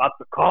 I'm about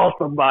to call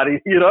somebody,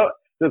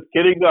 Just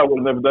kidding. I would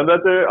have never done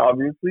that there,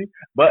 obviously.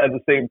 But at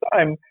the same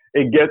time,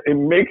 it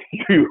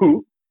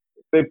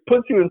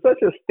puts you in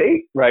such a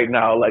state right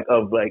now,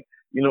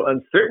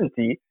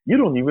 uncertainty. You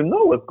don't even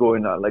know what's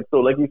going on. Like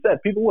you said,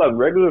 people who have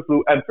regular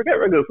flu, and forget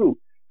regular flu.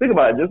 Think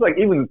about it, just like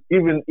even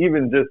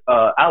just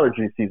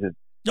allergy season.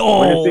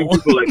 Oh. When you see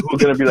people like who are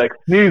gonna be like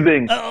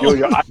sneezing,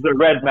 your eyes are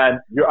red, man.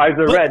 Your eyes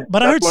are red.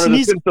 But I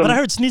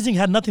heard sneezing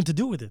had nothing to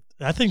do with it.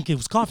 I think it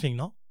was coughing,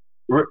 no?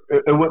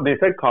 When they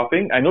said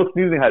coughing, I know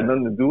sneezing had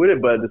nothing to do with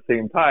it, but at the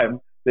same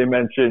time, they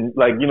mentioned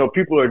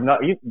people are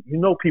not. You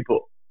know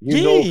people.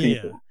 Know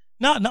people.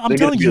 No, I'm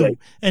telling you,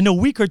 in a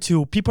week or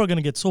two, people are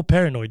gonna get so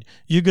paranoid.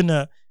 You're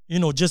gonna.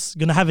 Just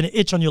gonna have an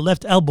itch on your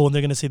left elbow, and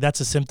they're gonna say that's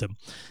a symptom.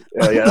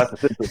 Yeah, that's a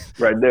symptom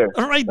right there.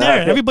 Right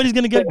there, everybody's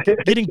gonna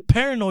getting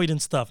paranoid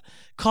and stuff,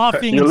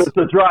 coughing. Your lips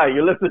are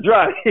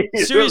dry.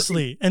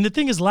 Seriously, and the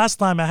thing is, last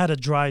time I had a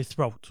dry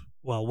throat.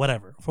 Well,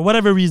 for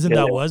whatever reason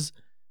that was,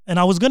 and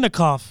I was gonna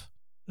cough.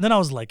 And then I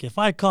was like, if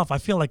I cough, I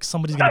feel like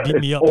somebody's gonna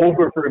beat me up. It's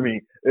over for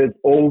me. It's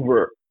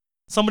over.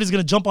 Somebody's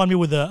gonna jump on me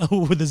with a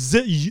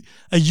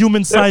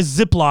human-sized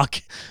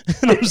Ziploc,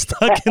 and I'm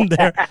stuck in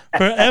there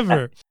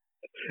forever.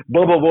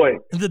 Bubble Boy.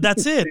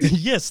 That's it.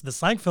 Yes, the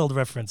Seinfeld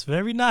reference.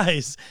 Very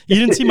nice. You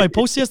didn't see my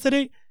post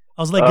yesterday?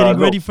 I was like getting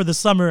ready for the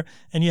summer,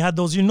 and you had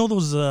those,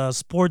 those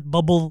sport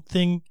bubble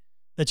thing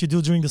that you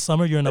do during the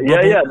summer. You're in a Yeah,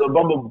 bubble. yeah,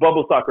 the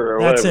bubble soccer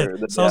or That's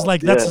whatever. it. So I was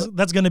like,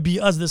 that's gonna be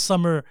us this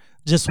summer,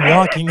 just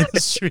walking in the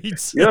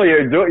streets. You know,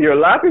 you're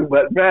laughing,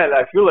 but man,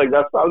 I feel like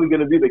that's probably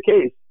gonna be the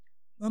case.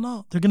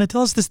 No, they're gonna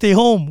tell us to stay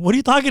home. What are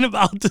you talking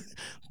about?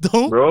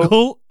 Don't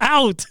go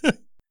out.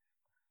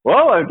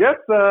 Well, I guess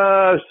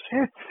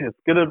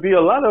it's gonna be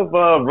a lot of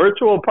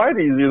virtual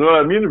parties. You know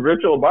what I mean?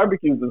 Virtual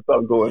barbecues and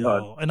stuff going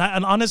on.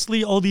 And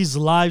honestly, all these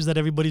lives that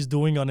everybody's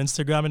doing on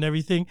Instagram and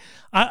everything.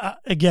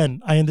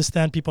 I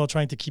understand people are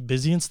trying to keep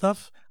busy and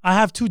stuff. I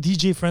have 2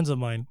 DJ friends of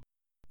mine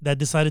that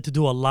decided to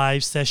do a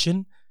live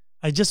session.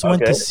 I just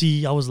went to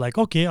see. I was like,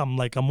 okay.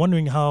 I'm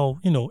wondering how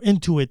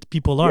into it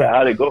people are. Yeah,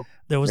 how'd it go?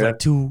 There was like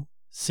 2,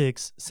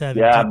 6,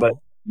 7. Yeah,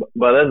 people.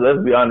 but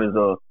let's be honest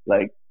though.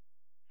 Like,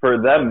 for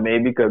them,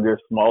 maybe because they're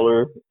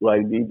smaller,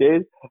 like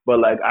DJs, but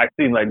like I've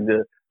seen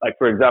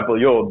for example,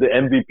 the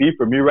MVP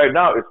for me right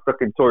now is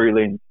freaking Tory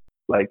Lanez.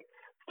 Like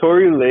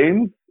Tory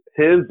Lanez,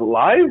 his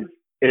live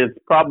is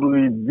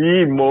probably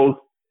the most.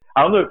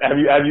 I don't know.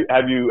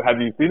 Have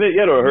you seen it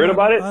yet or heard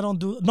about it?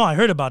 I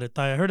heard about it.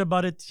 I heard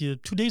about it 2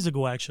 days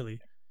ago actually.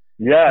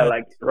 Yeah,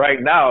 like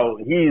right now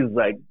he's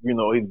like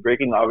he's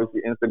breaking obviously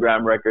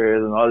Instagram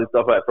records and all this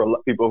stuff for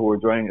people who are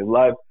joining his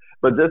live.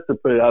 But just to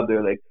put it out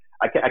there, like.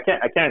 I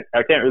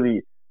can't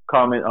really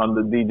comment on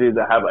the DJs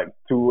that have like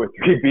 2 or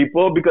 3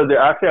 people because they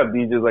actually have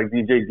DJs like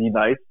DJ D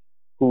Nice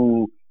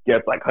who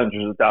gets like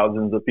hundreds of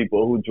thousands of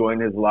people who join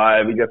his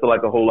live. He gets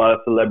like a whole lot of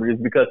celebrities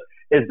because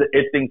it's the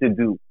it thing to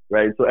do,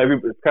 right? So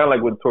it's kind of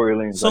like with Tory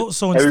Lanez.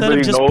 So instead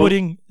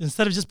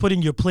of just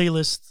putting your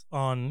playlist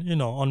on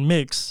on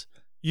mix,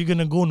 you're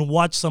gonna go and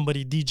watch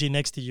somebody DJ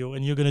next to you,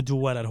 and you're gonna do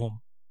what at home?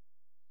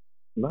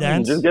 No,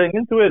 just getting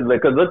into it.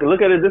 Like, cause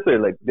look at it this way.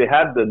 Like, they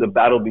had the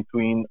battle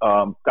between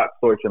Scott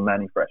Storch and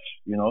Manny Fresh,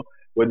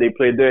 where they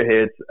played their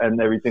hits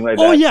and everything like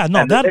that. Oh yeah,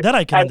 no, that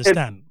I can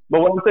understand.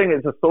 But what I'm saying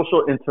is a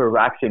social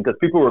interaction because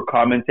people were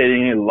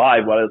commentating it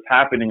live while it's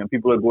happening, and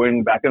people are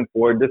going back and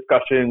forth,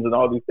 discussions and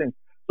all these things.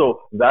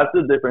 So that's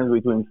the difference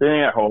between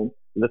sitting at home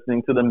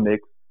listening to the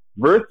mix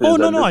versus. Oh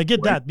no, I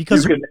get that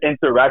because you can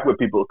interact with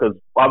people because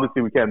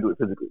obviously we can't do it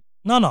physically.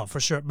 No, for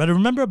sure. But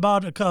remember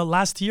about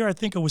last year, I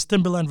think it was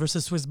Timbaland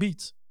versus Swiss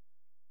Beats.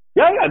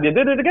 Yeah, they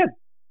did it again.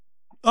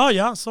 Oh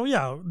yeah, so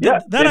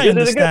that I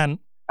understand.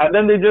 And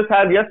then they just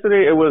had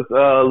yesterday. It was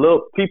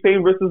Lil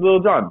T-Pain versus Lil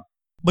Jon.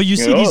 But you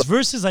see, these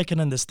verses I can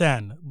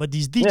understand. But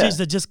these DJs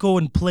that just go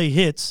and play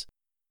hits,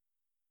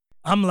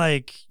 I'm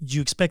like, you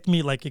expect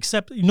me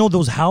except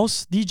those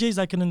house DJs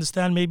I can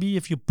understand maybe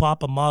if you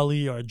pop a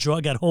Molly or a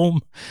drug at home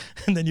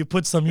and then you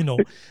put some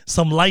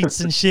some lights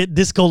and shit,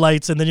 disco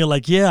lights, and then you're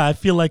like, yeah, I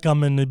feel like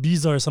I'm in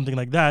Ibiza or something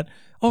like that.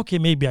 Okay,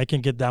 maybe I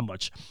can get that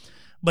much.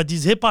 But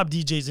these hip hop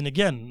DJs, and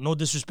again, no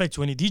disrespect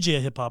to any DJ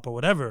of hip hop or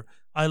whatever,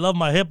 I love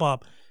my hip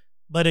hop.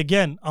 But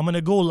again, I'm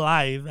gonna go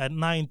live at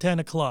 9, 10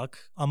 o'clock.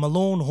 I'm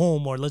alone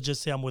home, or let's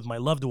just say I'm with my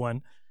loved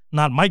one.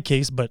 Not my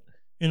case, but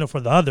for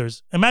the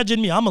others. Imagine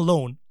me, I'm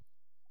alone.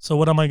 So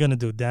what am I gonna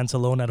do? Dance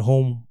alone at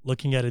home,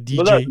 looking at a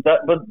DJ?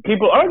 But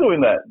people are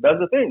doing that. That's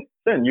the thing.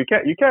 Then you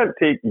can't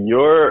take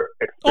your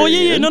experience. Oh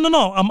yeah, no.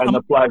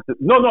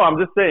 I'm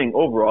just saying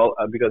overall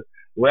because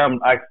where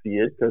I see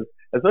it, because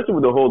especially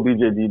with the whole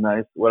DJ D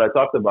Nice, what I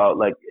talked about,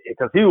 like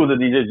because he was a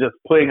DJ just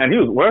playing, and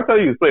when I tell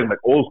you he was playing like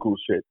old school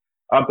shit,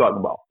 I'm talking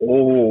about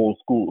old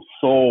school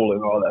soul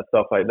and all that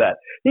stuff like that.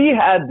 He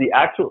had the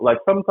actual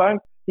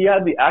sometimes he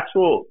had the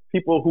actual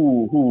people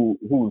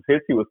whose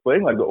hits he was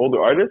playing, like the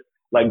older artists.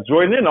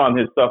 Join in on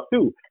his stuff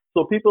too.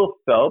 So people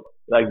felt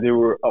like they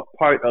were a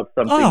part of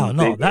something. Oh,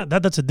 no,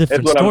 that's a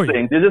different story. That's what story. I'm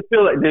saying. They just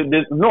feel like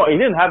he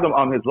didn't have them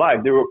on his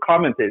live. They were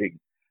commentating.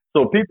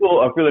 So people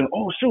are feeling,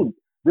 oh shoot,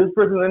 this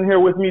person's in here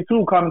with me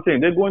too,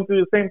 commentating. They're going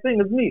through the same thing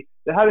as me.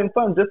 They're having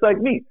fun just like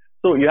me.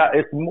 So yeah,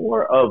 it's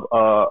more of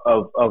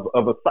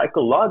a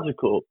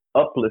psychological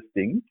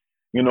uplifting.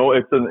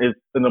 It's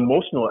an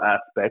emotional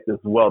aspect as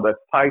well that's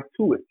tied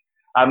to it.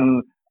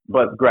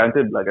 But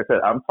granted, like I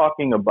said, I'm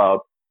talking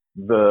about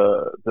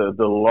the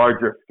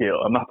larger scale.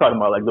 I'm not talking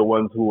about the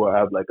ones who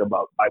have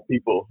about 5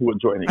 people who are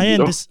joining.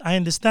 I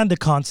understand the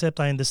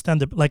concept. I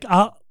understand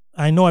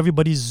I know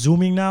everybody's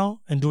Zooming now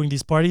and doing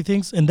these party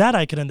things, and that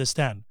I can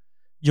understand.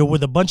 You're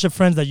with a bunch of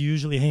friends that you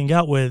usually hang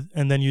out with,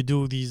 and then you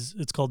do these.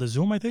 It's called a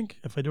Zoom, I think,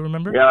 if I do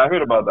remember. Yeah, I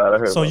heard about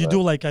that. So you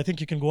do I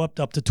think you can go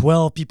up to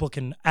 12 people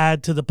can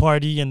add to the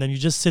party, and then you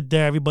just sit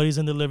there. Everybody's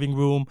in the living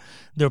room.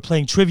 They're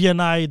playing trivia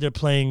night. They're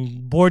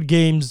playing board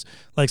games.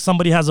 Like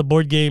somebody has a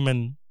board game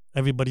and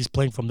everybody's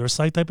playing from their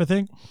side type of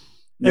thing.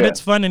 And it's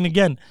fun. And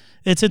again,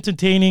 it's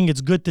entertaining. It's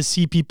good to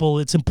see people.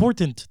 It's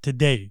important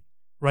today,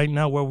 right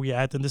now, where we're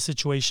at in this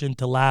situation,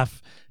 to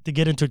laugh, to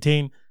get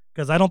entertained.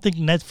 Because I don't think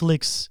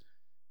Netflix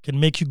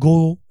can make you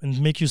go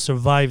and make you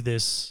survive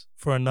this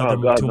for another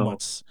 2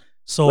 months.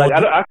 So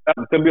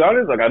to be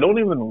honest,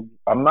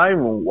 I'm not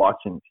even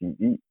watching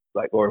TV,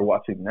 or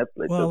watching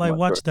Netflix. Well, I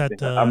watched that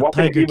I'm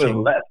watching Tiger even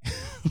King. less.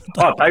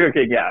 Oh, Tiger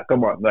King, yeah,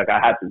 come on, I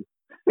had to.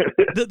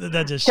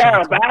 That just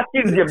Carol shocked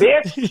me. Baskins, you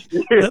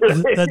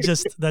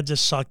bitch. That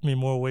just shocked me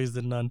more ways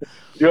than none.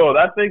 Yo,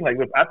 that thing, like,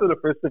 after the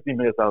first 15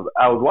 minutes,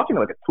 I was watching it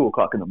like at 2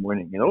 o'clock in the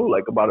morning, you know,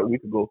 like about a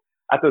week ago.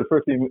 After the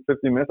first 15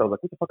 minutes, I was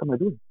like, what the fuck am I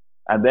doing?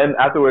 And then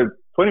afterwards,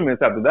 20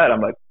 minutes after that,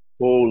 I'm like,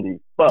 holy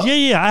fuck.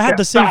 Yeah. I had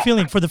the same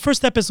feeling. For the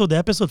first episode, the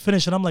episode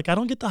finished, and I'm like, I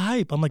don't get the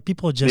hype. I'm like,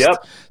 people are just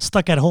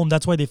stuck at home.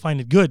 That's why they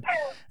find it good.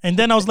 And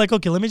then I was like,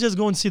 okay, let me just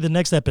go and see the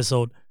next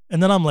episode.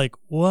 And then I'm like,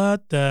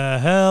 what the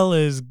hell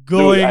is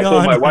going on? I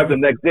told my wife the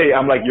next day,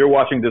 I'm like, you're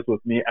watching this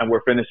with me, and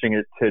we're finishing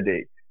it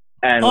today.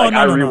 And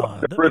I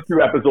rewatched the first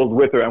 2 episodes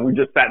with her, and we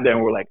just sat there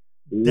and we're like,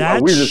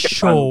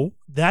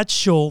 that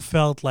show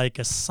felt like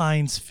a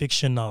science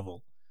fiction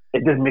novel.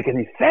 It didn't make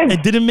any sense.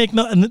 It didn't make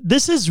and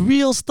this is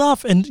real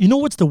stuff. And you know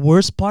what's the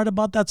worst part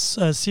about that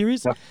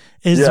series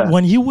is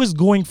when he was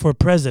going for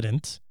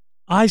president.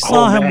 I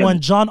saw him when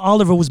John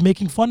Oliver was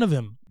making fun of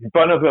him.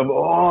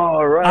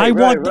 Oh, right.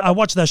 I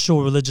watched that show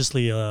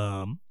religiously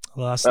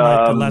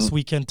last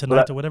weekend,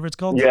 tonight, or whatever it's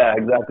called. Yeah,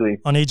 exactly.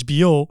 On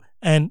HBO.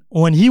 And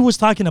when he was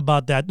talking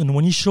about that, and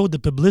when he showed the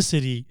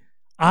publicity,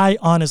 I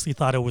honestly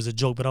thought it was a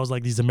joke, but I was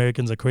like, these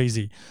Americans are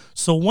crazy.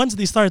 So once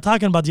they started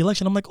talking about the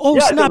election, I'm like, snap,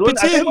 it's him.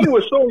 I think he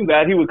was showing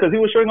that. Because he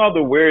was showing all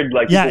the weird,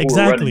 like,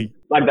 exactly.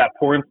 Like that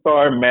porn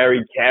star,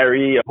 Mary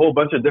Carey, a whole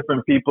bunch of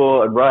different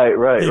people.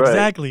 Right.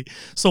 Exactly.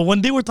 So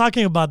when they were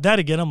talking about that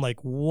again, I'm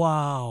like,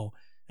 wow.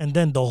 And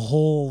then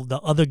the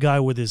other guy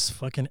with his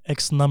fucking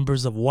X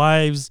numbers of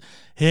wives,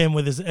 him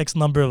with his X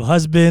number of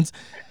husbands,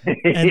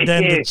 and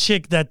then the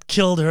chick that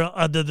killed her,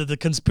 the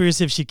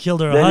conspiracy if she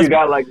killed her husband. Then you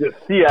got like the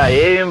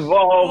CIA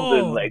involved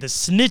and like the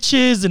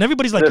snitches, and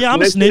everybody's like, yeah,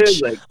 I'm a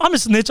snitch. Like, I'm a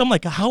snitch. I'm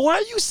like, how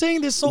are you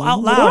saying this so out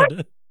loud?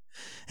 What?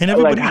 And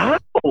everybody. Like, how?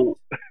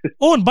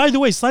 Oh, and by the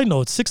way, side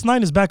note,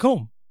 6ix9ine is back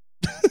home.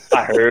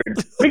 I heard.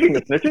 Speaking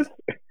of snitches,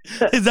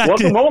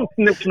 exactly. Welcome home,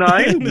 Snitch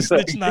 9.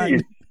 Snitch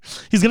 9.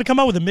 He's gonna come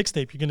out with a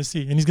mixtape. You're gonna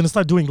see, and he's gonna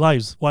start doing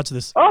lives. Watch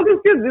this. Oh, he's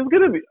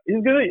gonna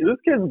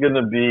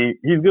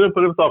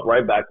put himself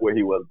right back where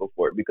he was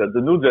before, because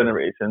the new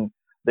generation,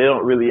 they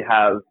don't really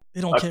have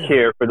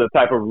care for the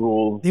type of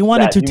rules. They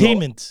want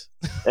entertainment.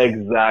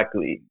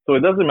 Exactly. So it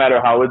doesn't matter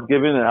how it's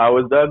given and how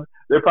it's done.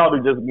 They're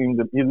probably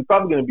he's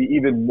probably going to be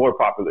even more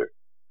popular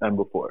than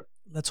before.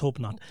 Let's hope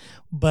not.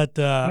 But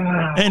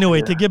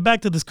anyway, to get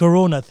back to this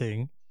Corona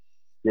thing.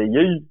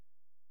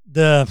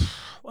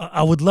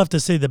 I would love to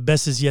say the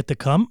best is yet to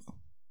come.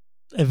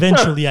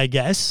 Eventually, I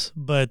guess,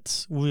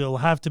 but we'll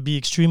have to be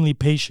extremely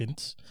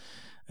patient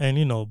and,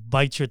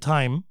 bite your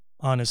time,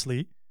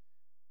 honestly.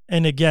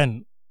 And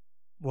again,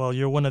 well,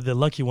 you're one of the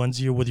lucky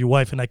ones. You're with your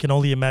wife, and I can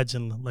only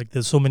imagine, like,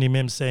 there's so many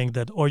memes saying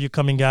that, or you're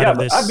coming out of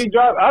this. I'd be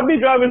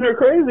driving her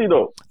crazy,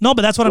 though. No,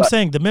 but that's what I'm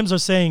saying. The memes are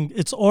saying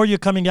it's or you're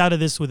coming out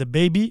of this with a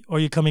baby, or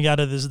you're coming out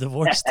of this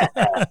divorced.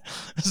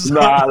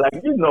 Nah,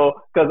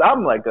 because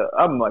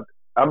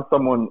I'm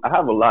someone, I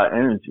have a lot of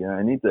energy, and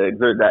I need to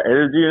exert that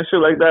energy and shit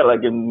like that,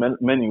 like in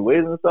many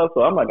ways and stuff.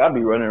 So I'm like, I'll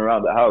be running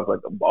around the house like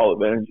a ball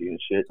of energy and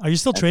shit. Are you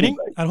still training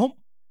at home?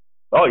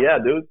 Oh, yeah,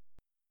 dude.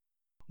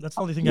 That's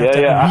the only thing I have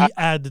to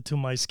re-add to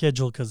my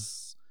schedule,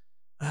 because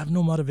I have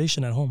no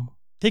motivation at home.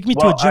 Take me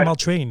to a gym, I'll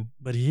train.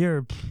 But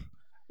here...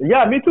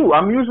 Yeah, me too.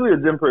 I'm usually a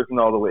gym person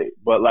all the way.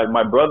 But like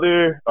my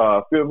brother,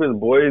 a few of his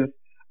boys,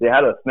 they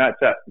had a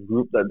Snapchat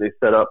group that they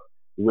set up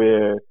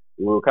where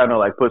we were kind of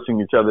like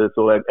pushing each other.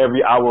 So like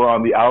every hour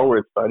on the hour,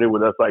 it started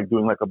with us like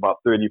doing like about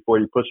 30,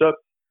 40 push-ups.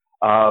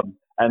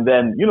 And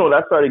then,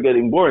 that started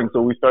getting boring.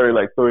 So we started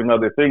like throwing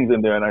other things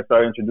in there, and I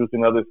started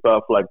introducing other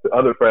stuff like to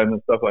other friends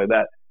and stuff like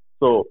that.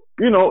 So,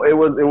 it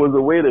was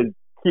a way to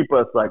keep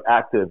us like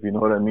active, you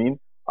know what I mean?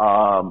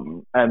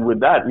 And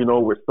with that,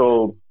 we're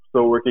still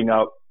working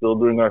out, still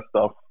doing our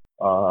stuff.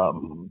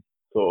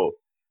 So,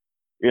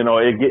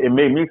 it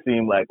made me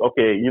seem like,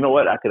 okay, you know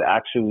what? I could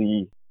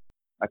actually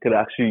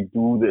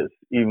do this,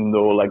 even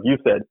though, like you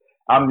said,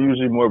 I'm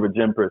usually more of a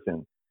gym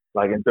person.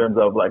 Like in terms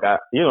of like, I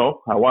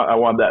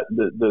want that,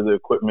 the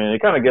equipment.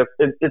 It kind of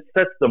it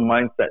sets the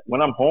mindset.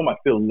 When I'm home, I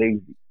feel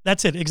lazy.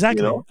 That's it.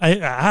 Exactly. I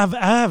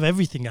have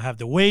everything. I have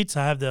the weights.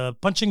 I have the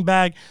punching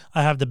bag.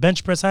 I have the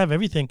bench press. I have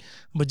everything.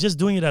 But just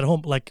doing it at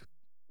home, like,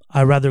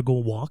 I'd rather go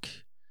walk.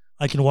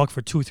 I can walk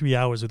for 2-3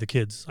 hours with the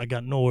kids. I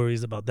got no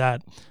worries about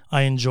that.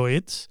 I enjoy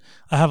it.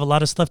 I have a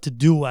lot of stuff to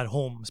do at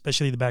home,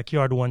 especially the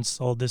backyard once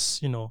all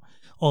this,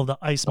 all the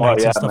ice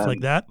mats and stuff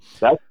like that.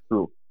 That's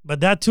true. But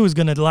that too is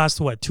going to last,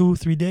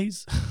 2-3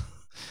 days?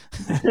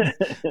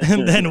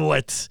 And then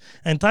what?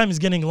 And time is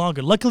getting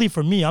longer. Luckily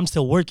for me, I'm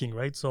still working,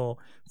 right? So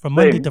from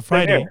Monday to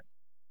Friday.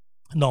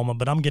 No,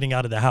 but I'm getting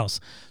out of the house.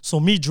 So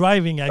me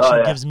driving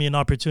actually gives me an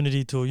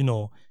opportunity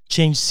to,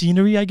 change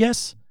scenery, I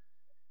guess.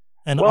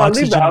 And I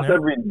leave the house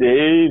every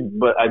day,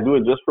 but I do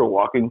it just for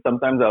walking.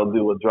 Sometimes I'll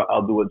do a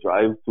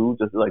drive too,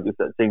 just like you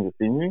said, change the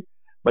scenery.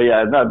 But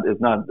yeah,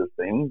 it's not the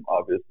same,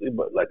 obviously.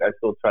 But like I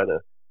still try to,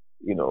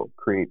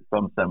 create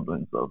some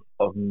semblance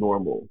of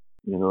normal,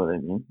 you know what I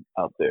mean,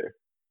 out there,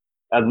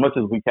 as much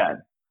as we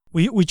can.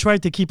 We try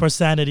to keep our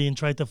sanity and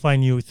try to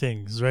find new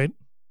things, right?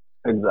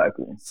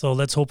 Exactly. So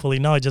let's hopefully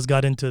now I just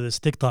got into this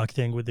TikTok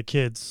thing with the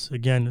kids.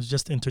 Again, it's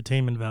just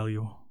entertainment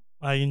value.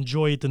 I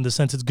enjoy it in the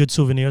sense it's good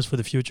souvenirs for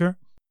the future.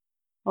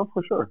 Oh,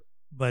 for sure.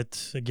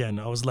 But again,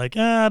 I was like,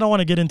 I don't want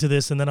to get into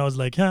this. And then I was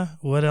like,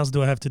 what else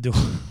do I have to do?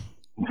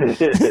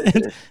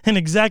 and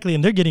exactly.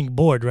 And they're getting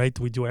bored, right?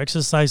 We do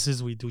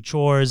exercises, we do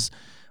chores,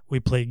 we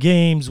play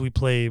games, we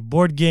play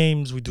board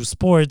games, we do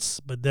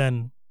sports. But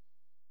then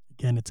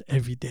again, it's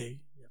every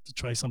day. You have to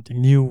try something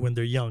new when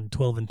they're young,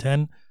 12 and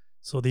 10.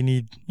 So they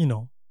need,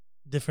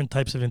 different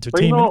types of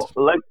entertainment.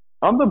 But like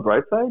on the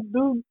bright side,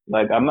 dude,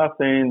 like I'm not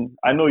saying,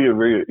 I know you're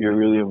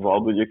really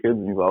involved with your kids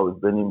and you've always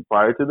been in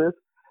prior to this,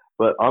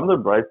 but on the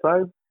bright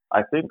side,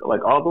 I think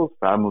like all those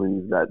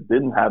families that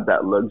didn't have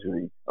that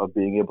luxury of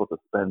being able to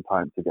spend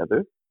time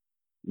together,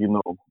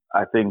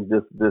 I think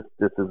this is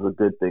a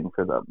good thing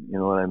for them. You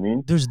know what I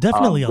mean? There's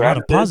definitely a lot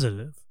of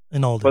positive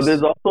in all this. But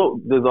there's also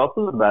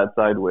the bad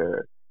side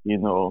where,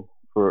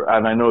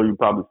 and I know you've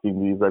probably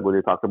seen these, like where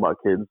they talk about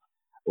kids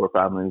or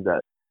families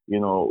that,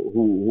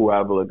 who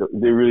have like,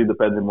 they really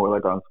depended more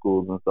like on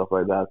schools and stuff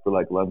like that for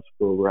like lunch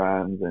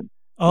programs and.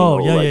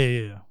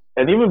 Yeah.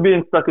 And even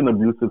being stuck in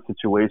abusive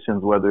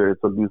situations, whether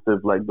it's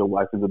abusive, like the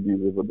wife is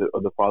abusive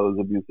or the father is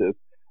abusive,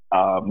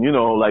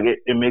 like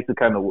it makes it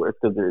kind of worse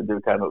because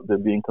they're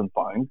being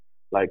confined.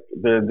 Like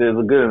there's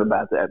a good and a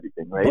bad to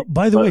everything, right? But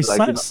by the way,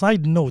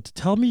 side note,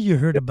 tell me you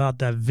heard about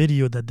that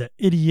video that the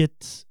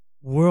idiot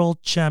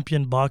world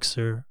champion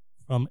boxer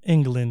from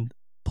England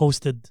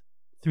posted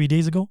 3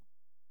 days ago?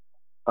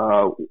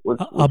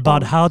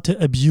 About how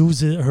to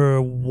abuse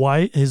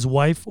his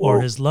wife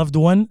or his loved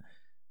one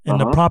in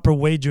the proper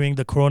way during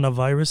the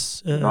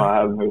coronavirus. No, I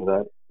haven't heard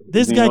that.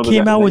 This guy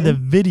came out with a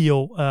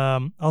video.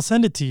 I'll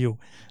send it to you.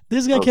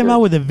 This guy came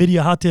out with a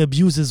video how to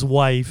abuse his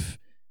wife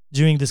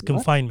during this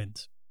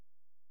confinement.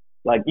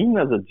 Like even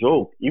as a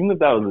joke, even if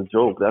that was a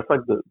joke, that's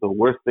like the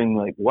worst thing.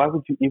 Like why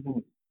would you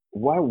even?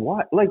 Why?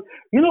 Like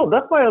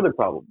that's my other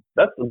problem.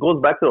 That goes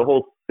back to the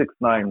whole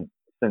 6ix9ine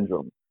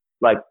syndrome.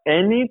 Like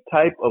any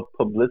type of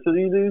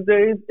publicity these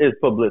days is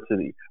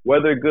publicity,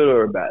 whether good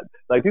or bad.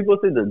 Like people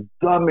say the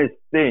dumbest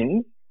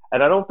things,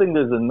 and I don't think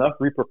there's enough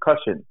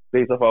repercussion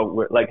based off of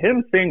like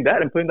him saying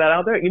that and putting that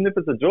out there. Even if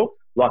it's a joke,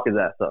 lock his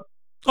ass up.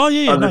 Oh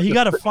yeah. No, he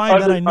got a fine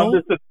that I know.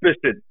 Under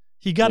suspicion.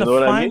 He got a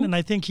fine, and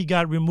I think he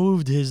got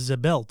removed his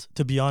belt.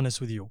 To be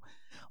honest with you,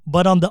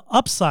 but on the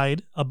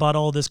upside about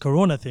all this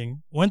Corona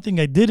thing, one thing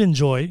I do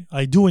enjoy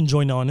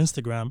now on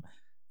Instagram,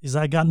 is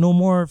I got no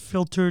more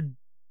filtered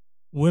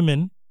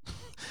women.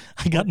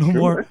 I got no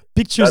more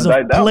pictures of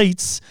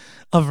plates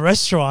of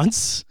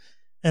restaurants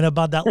and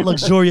about that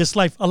luxurious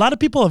life. A lot of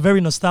people are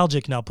very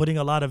nostalgic now, putting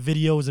a lot of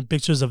videos and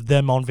pictures of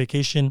them on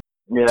vacation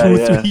 2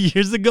 or 3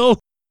 years ago.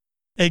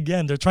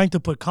 Again, they're trying to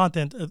put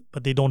content,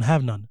 but they don't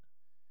have none.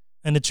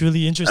 And it's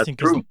really interesting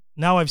because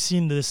now I've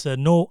seen this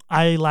no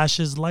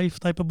eyelashes life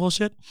type of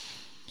bullshit.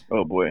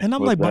 Oh, boy. And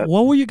I'm like, but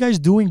what were you guys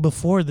doing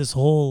before this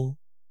whole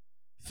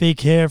fake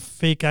hair,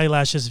 fake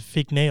eyelashes,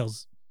 fake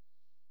nails?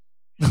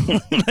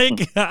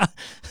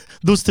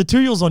 Those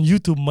tutorials on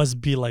YouTube must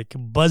be like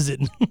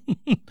buzzing.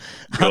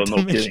 How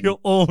to make your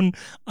own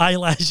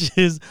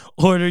eyelashes,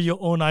 order your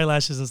own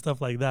eyelashes and stuff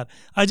like that.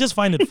 I just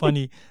find it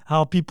funny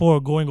how people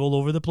are going all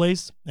over the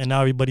place, and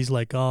now everybody's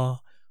like,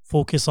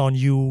 focus on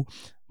you.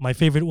 My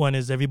favorite one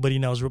is everybody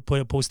now is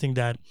posting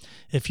that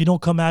if you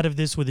don't come out of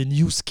this with a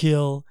new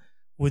skill,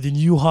 with a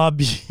new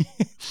hobby,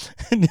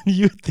 and then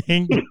you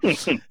think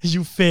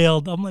you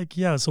failed. I'm like,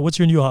 yeah, so what's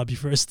your new hobby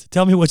first?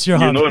 Tell me what's your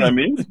hobby. You know what I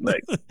mean?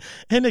 Like,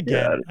 and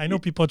again, I know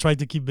people are trying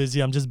to keep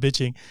busy. I'm just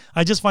bitching.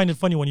 I just find it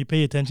funny when you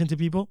pay attention to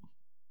people.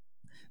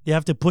 They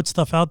have to put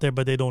stuff out there,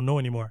 but they don't know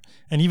anymore.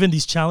 And even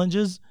these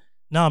challenges,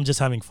 now I'm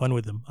just having fun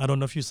with them. I don't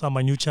know if you saw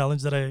my new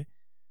challenge that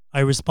I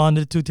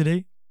responded to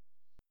today.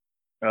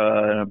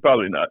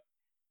 Probably not.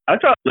 I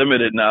try to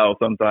limit it now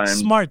sometimes.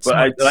 Smart.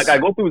 I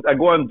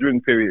go on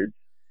during periods.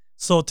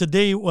 So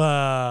today,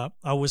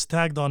 I was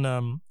tagged on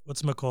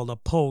a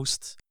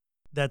post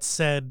that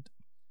said,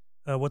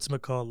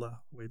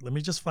 wait, let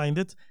me just find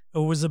it. It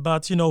was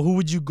about, who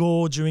would you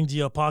go during the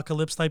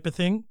apocalypse type of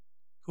thing?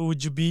 Who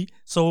would you be?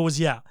 So it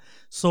was,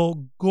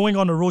 so going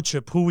on a road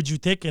trip, who would you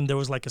take? And there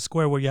was like a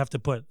square where you have to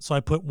put. So I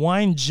put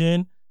wine,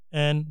 gin,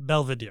 and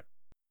Belvedere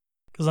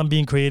because I'm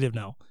being creative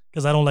now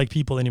because I don't like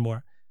people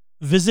anymore.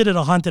 Visited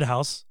a haunted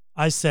house.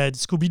 I said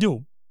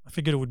Scooby-Doo. I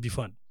figured it would be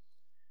fun.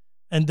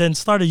 And then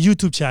start a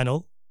YouTube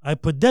channel. I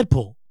put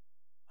Deadpool.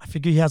 I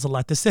figure he has a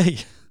lot to say.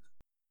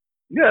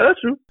 Yeah,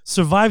 that's true.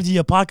 Survive the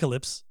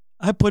apocalypse.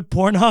 I put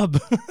Pornhub.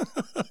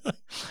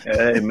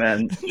 Hey,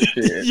 man.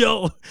 Shit.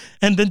 Yo.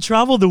 And then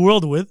travel the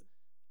world with,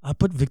 I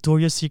put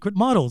Victoria's Secret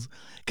models.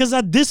 Because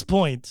at this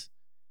point,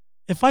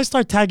 if I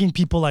start tagging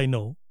people I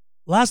know,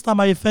 last time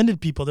I offended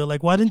people, they're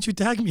like, why didn't you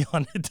tag me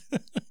on it?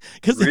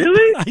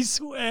 Really? I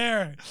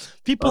swear.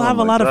 People have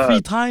a lot of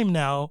free time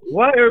now.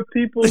 Why are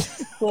people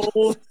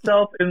so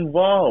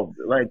self-involved?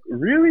 Like,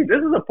 really? This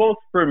is a post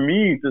for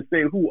me to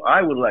say who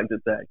I would like to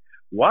tag.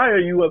 Why are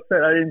you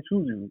upset I didn't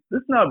choose you?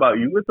 It's not about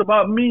you. It's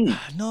about me.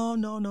 No.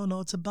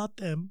 It's about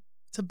them.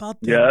 It's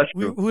about them. Yeah, that's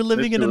true. We're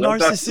living in a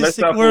Let's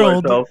narcissistic not fool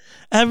world. ourselves.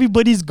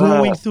 Everybody's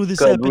going through this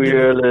Because epidemic.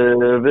 we're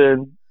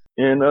living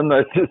in a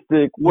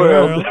narcissistic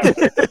world.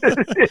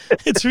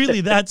 It's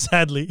really that,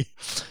 sadly.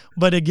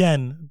 But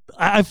again,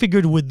 I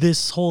figured with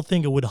this whole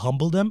thing, it would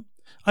humble them.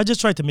 I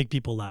just tried to make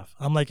people laugh.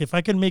 I'm like, if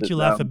I can make you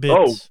laugh a bit.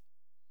 Oh,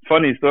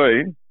 funny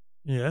story.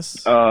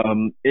 Yes.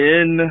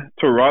 In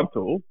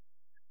Toronto,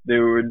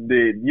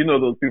 you know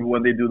those people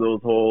when they do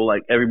those whole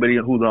like everybody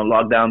who's on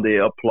lockdown, they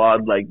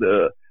applaud like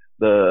the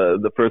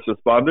first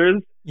responders.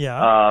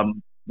 Yeah.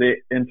 They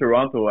in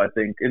Toronto, I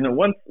think in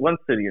one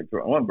city in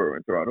Toronto, one borough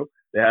in Toronto,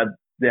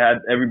 they had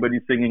everybody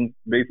singing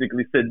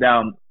basically sit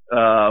down,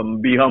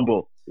 be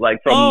humble, like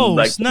from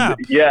snap.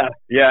 Yeah,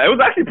 it was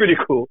actually pretty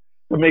cool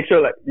to make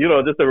sure that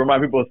just to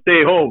remind people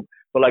stay home.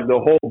 But like the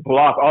whole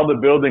block, all the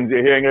buildings,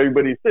 you're hearing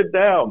everybody sit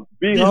down,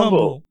 be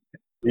humble.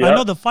 Yep. I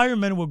know the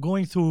firemen were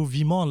going through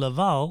Vimont,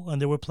 Laval, and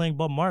they were playing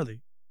Bob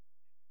Marley.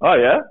 Oh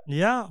yeah.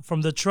 Yeah,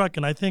 from the truck,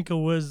 and I think it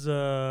was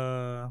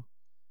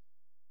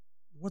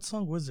what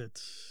song was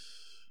it?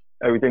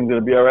 Everything's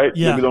gonna be all right.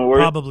 Yeah, Maybe don't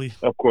worry. Probably.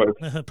 Of course.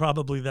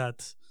 Probably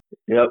that.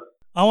 Yep.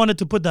 I wanted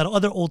to put that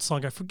other old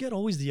song. I forget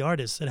always the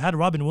artist. It had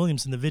Robin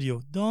Williams in the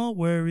video. Don't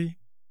worry,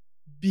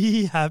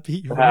 be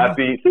happy.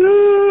 Happy.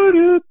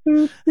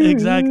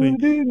 Exactly.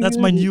 That's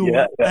my new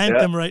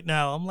anthem right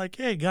now. I'm like,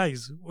 hey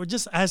guys, we're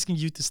just asking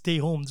you to stay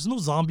home. There's no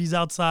zombies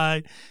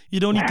outside. You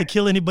don't need to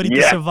kill anybody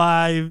to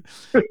survive.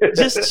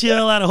 Just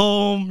chill at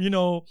home.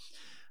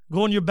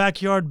 Go in your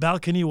backyard,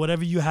 balcony,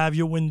 whatever you have,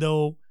 your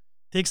window.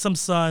 Take some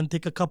sun.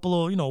 Take a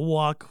couple of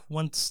walk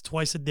once,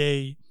 twice a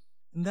day.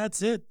 And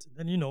that's it.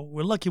 And,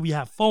 we're lucky we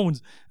have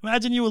phones.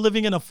 Imagine you were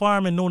living in a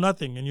farm and know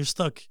nothing and you're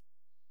stuck.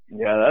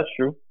 Yeah, that's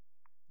true.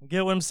 You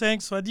get what I'm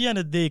saying? So at the end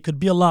of the day, it could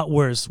be a lot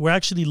worse. We're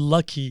actually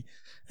lucky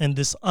in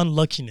this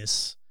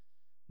unluckiness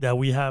that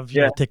we have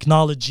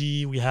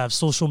technology, we have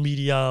social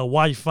media,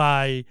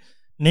 Wi-Fi,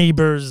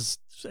 neighbors,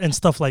 and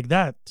stuff like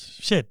that.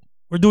 Shit.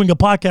 We're doing a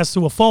podcast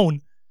through a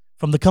phone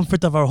from the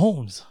comfort of our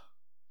homes.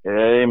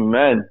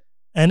 Amen.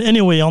 And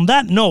anyway, on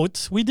that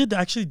note, we did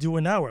actually do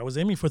an hour. I was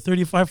aiming for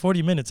 35,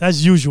 40 minutes.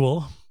 As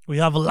usual, we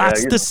have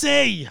lots to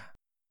say.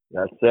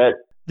 That's it.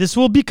 This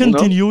will be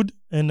continued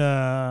in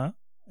the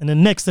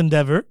next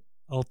endeavor.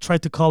 I'll try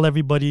to call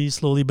everybody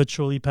slowly but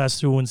surely, pass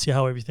through and see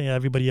how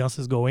everybody else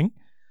is going.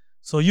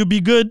 So you be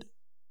good.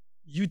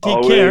 You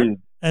take care.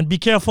 And be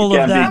careful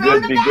of that.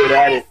 Be good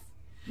at it.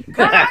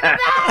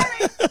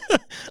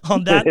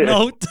 On that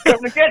note.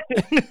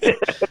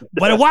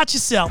 Better watch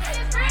yourself.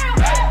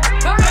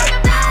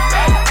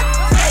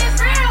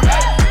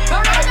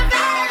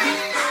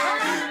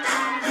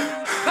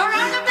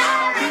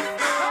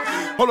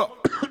 Hold up.